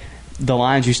 Like the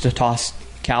Lions used to toss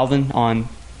Calvin on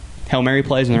Hail Mary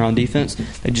plays when they're on defense.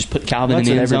 They just put Calvin in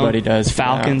the end zone. Everybody does.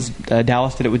 Falcons,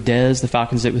 Dallas did it with Dez. The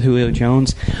Falcons did it with Julio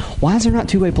Jones. Why is there not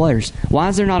 2-way players? Why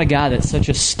is there not a guy that's such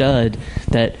a stud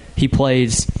that he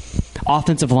plays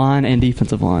offensive line and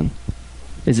defensive line?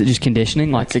 Is it just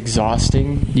conditioning? It's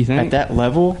exhausting. You think at that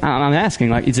level? I'm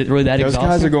asking. Is it really that exhausting?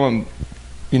 Those guys are going,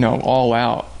 all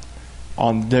out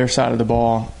on their side of the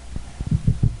ball.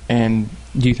 And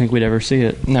do you think we'd ever see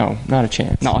it? No, not a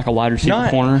chance. Not like a wide receiver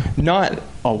corner. Not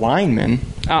a lineman.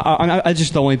 I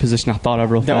just the only position I thought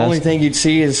of real fast. The only thing you'd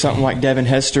see is something like Devin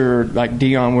Hester or like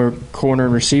Dion were corner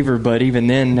and receiver. But even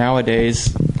then,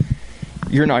 nowadays,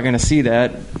 you're not going to see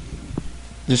that.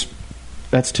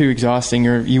 That's too exhausting.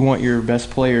 You want your best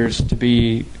players to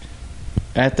be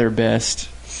at their best,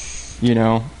 You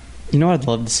know what I'd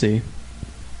love to see?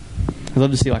 I'd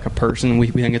love to see like a person. We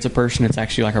think it's a person. It's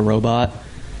actually like a robot.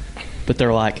 But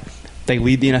they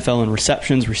lead the NFL in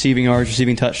receptions, receiving yards,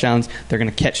 receiving touchdowns. They're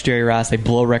going to catch Jerry Rice. They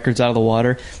blow records out of the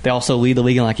water. They also lead the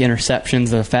league in like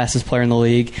interceptions. They're the fastest player in the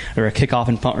league. They're a kickoff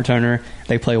and punt returner.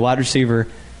 They play wide receiver,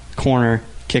 corner,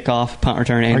 kickoff, punt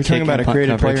return, and Are you talking about a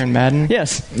creative player in Madden?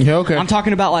 Yes. Yeah, okay. I'm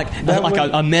talking about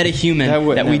a meta-human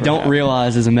that we don't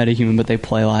realize is a meta-human, but they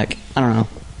play I don't know.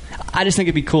 I just think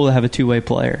it'd be cool to have a 2-way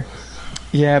player.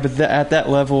 Yeah, but at that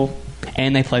level...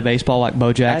 And they play baseball like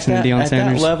Bo Jackson and Deion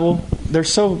Sanders. At that level,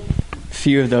 there's so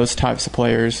few of those types of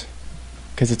players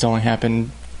because it's only happened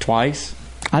twice.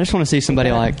 I just want to see somebody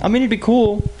it'd be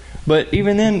cool, but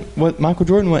even then, Michael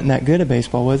Jordan wasn't that good at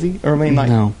baseball, was he? Or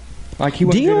no. He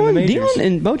wasn't good in the majors. Deion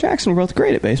and Bo Jackson were both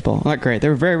great at baseball. Not great. They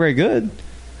were very, very good.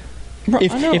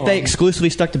 If they exclusively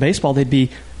stuck to baseball, they'd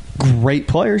be great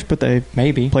players, but they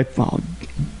maybe play. Well,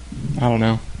 I don't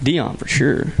know. Dion for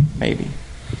sure. Maybe.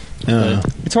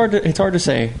 It's hard to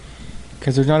say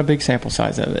because there's not a big sample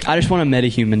size of it. I just want a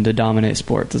metahuman to dominate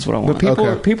sports. That's what I want.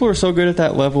 But people are so good at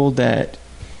that level that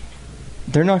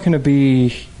they're not going to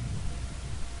be.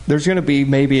 There's going to be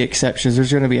maybe exceptions.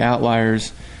 There's going to be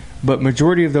outliers, but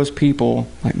majority of those people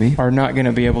like me are not going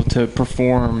to be able to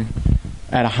perform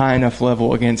at a high enough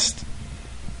level against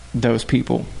those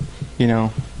people. You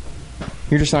know,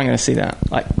 you're just not going to see that.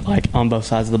 Like on both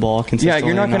sides of the ball consistently. Yeah,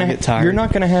 you're not going to get tired. You're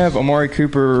not going to have Amari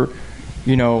Cooper,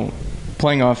 you know,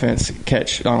 playing offense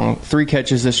catch 3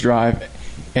 catches this drive,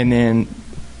 and then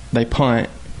they punt,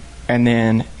 and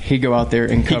then he go out there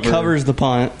and cover. He covers the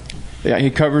punt. Yeah,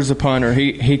 he covers the punt, or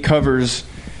he covers,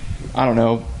 I don't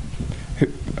know,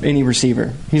 any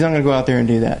receiver. He's not going to go out there and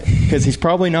do that because he's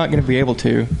probably not going to be able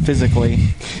to physically,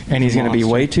 and he's going to be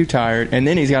way too tired. And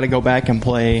then he's got to go back and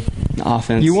play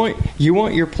offense. You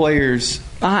want your players.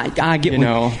 I get.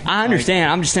 I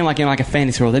understand. I'm just saying, like in like a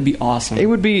fantasy world, that'd be awesome. It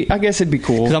would be. I guess it'd be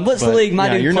cool. Because on Blitz the League,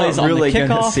 my dude plays on the kickoff. You're not really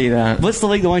going to see that. Blitz the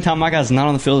League, the only time my guy's not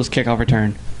on the field is kickoff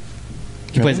return.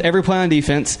 He plays every play on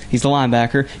defense. He's the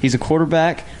linebacker. He's a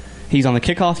quarterback. He's on the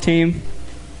kickoff team.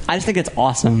 I just think it's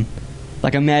awesome.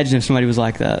 Like, imagine if somebody was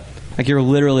like that. Like, you're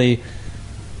literally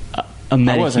a metahuman.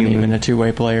 I wasn't even a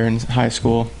two-way player in high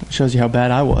school. It shows you how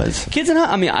bad I was. Kids in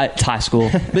it's high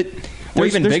school. But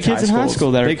there's big kids in high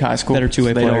school that are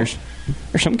two-way players.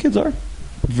 Or some kids are.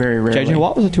 Very rarely. J.J.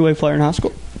 Watt was a two-way player in high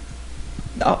school.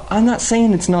 I'm not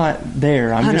saying it's not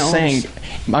there. I'm just saying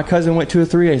my cousin went to a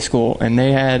 3A school, and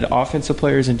they had offensive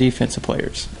players and defensive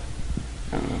players.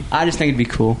 I just think it'd be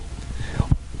cool.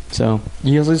 So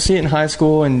you usually see it in high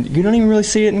school, and you don't even really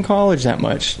see it in college that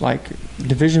much, like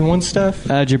Division I stuff.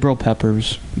 Jabril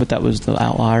Peppers, but that was the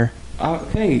outlier.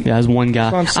 Okay, yeah, as one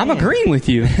guy. I'm agreeing with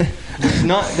you. There's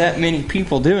not that many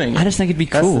people doing it. I just think it'd be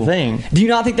cool. That's the thing. Do you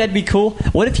not think that'd be cool?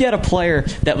 What if you had a player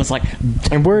that was like...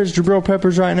 And where is Jabril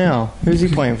Peppers right now? Who's he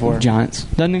playing for? Giants.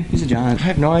 Doesn't he? He's a Giant. I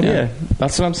have no idea. Yeah.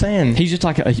 That's what I'm saying. He's just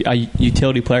like a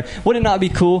utility player. Would it not be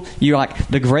cool? You're like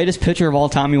the greatest pitcher of all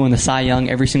time. You win the Cy Young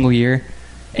every single year.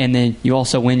 And then you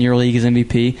also win your league as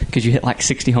MVP because you hit like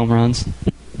 60 home runs.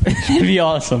 It'd be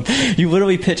awesome. You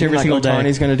literally pitch every single day.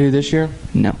 Ohtani's going to do this year?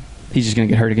 No. He's just going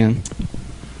to get hurt again.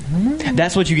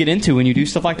 That's what you get into when you do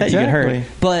stuff like that. Exactly. You get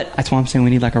hurt. But that's why I'm saying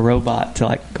we need like a robot to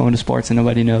like go into sports and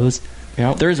nobody knows.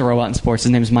 Yep. There is a robot in sports.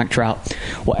 His name is Mike Trout.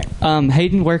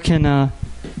 Hayden, where can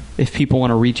if people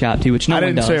want to reach out to you, which no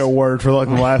one does. I didn't say a word for like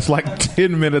the last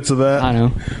 10 minutes of that. I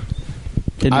know.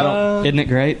 Isn't it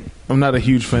great? I'm not a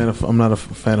huge fan of. I'm not a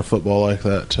fan of football like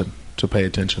that to pay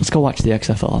attention. Let's go watch the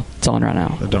XFL. It's on right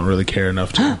now. I don't really care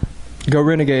enough to. Go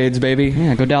Renegades, baby.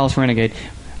 Yeah, go Dallas Renegade.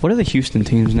 What are the Houston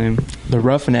team's name? The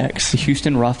Roughnecks. The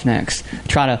Houston Roughnecks.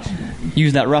 Try to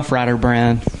use that Rough Rider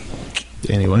brand.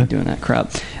 Anyway. Doing that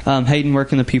crap. Hayden, where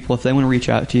can the people, if they want to reach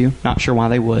out to you, not sure why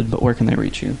they would, but where can they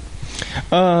reach you?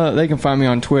 They can find me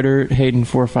on Twitter,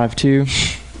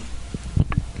 Hayden452.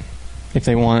 If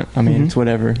they want. I mean, it's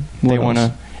whatever. They want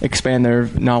to expand their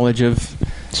knowledge of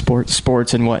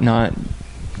sports and whatnot.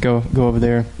 Go over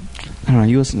there. I don't know.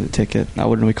 You listen to the Ticket. I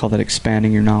wouldn't really call that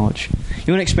expanding your knowledge.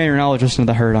 You want to expand your knowledge? Listen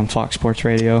to The Herd on Fox Sports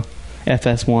Radio,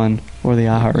 FS1, or the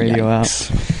iHeartRadio app.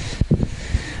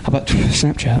 How about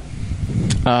Snapchat?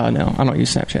 No, I don't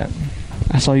use Snapchat.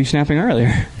 I saw you snapping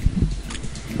earlier.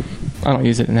 I don't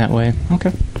use it in that way.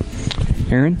 Okay.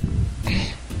 Aaron?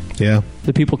 Yeah.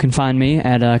 The people can find me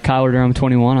at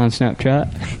KylerDurham21 on Snapchat.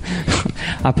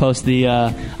 I post the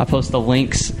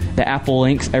links, the Apple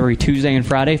links, every Tuesday and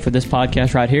Friday for this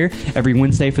podcast right here. Every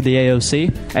Wednesday for the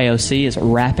AOC. AOC is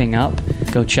wrapping up.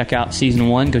 Go check out Season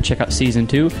 1. Go check out Season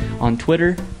 2 on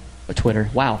Twitter. On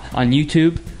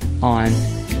YouTube, on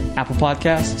Apple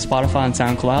Podcasts, Spotify, and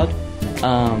SoundCloud.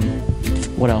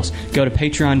 What else? Go to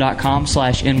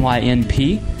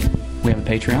patreon.com/NYNP. We have a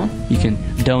Patreon. You can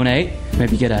donate.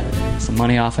 Maybe get some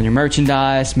money off on your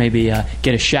merchandise. Maybe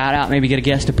get a shout out. Maybe get a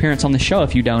guest appearance on the show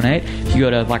if you donate. If you go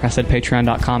to, like I said,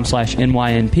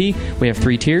 patreon.com/NYNP, we have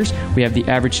 3 tiers. We have the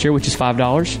average tier, which is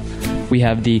 $5. We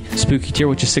have the spooky tier,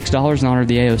 which is $6 in honor of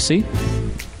the AOC.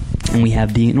 And we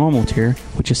have the normal tier,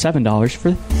 which is $7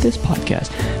 for this podcast.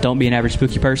 Don't be an average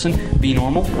spooky person. Be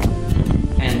normal.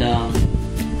 And I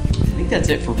think that's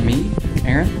it for me,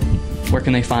 Aaron. Where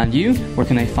can they find you? Where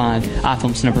can they find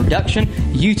iFilm Cinema Production?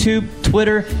 YouTube,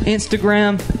 Twitter,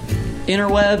 Instagram,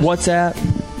 interwebs,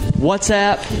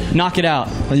 WhatsApp. Knock it out.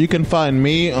 You can find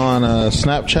me on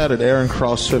Snapchat at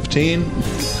AaronCross15.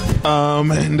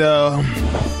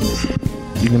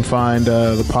 You can find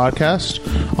the podcast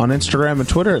on Instagram and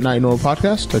Twitter at Not Your Normal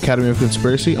Podcast. Academy of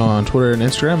Conspiracy on Twitter and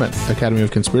Instagram at Academy of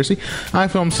Conspiracy.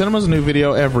 iFilm Cinema's a new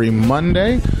video every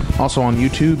Monday. Also on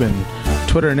YouTube and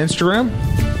Twitter and Instagram.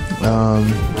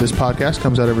 This podcast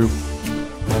comes out every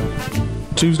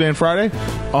Tuesday and Friday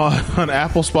on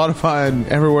Apple, Spotify, and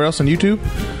everywhere else on YouTube.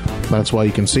 That's why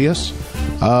you can see us.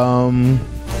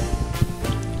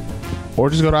 Or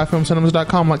just go to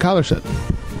ifilmcinemas.com like Kyler said.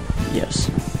 Yes.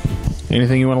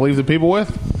 Anything you want to leave the people with?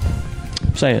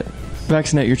 Say it.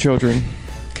 Vaccinate your children.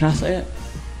 Can I say it?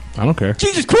 I don't care.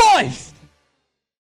 Jesus Christ!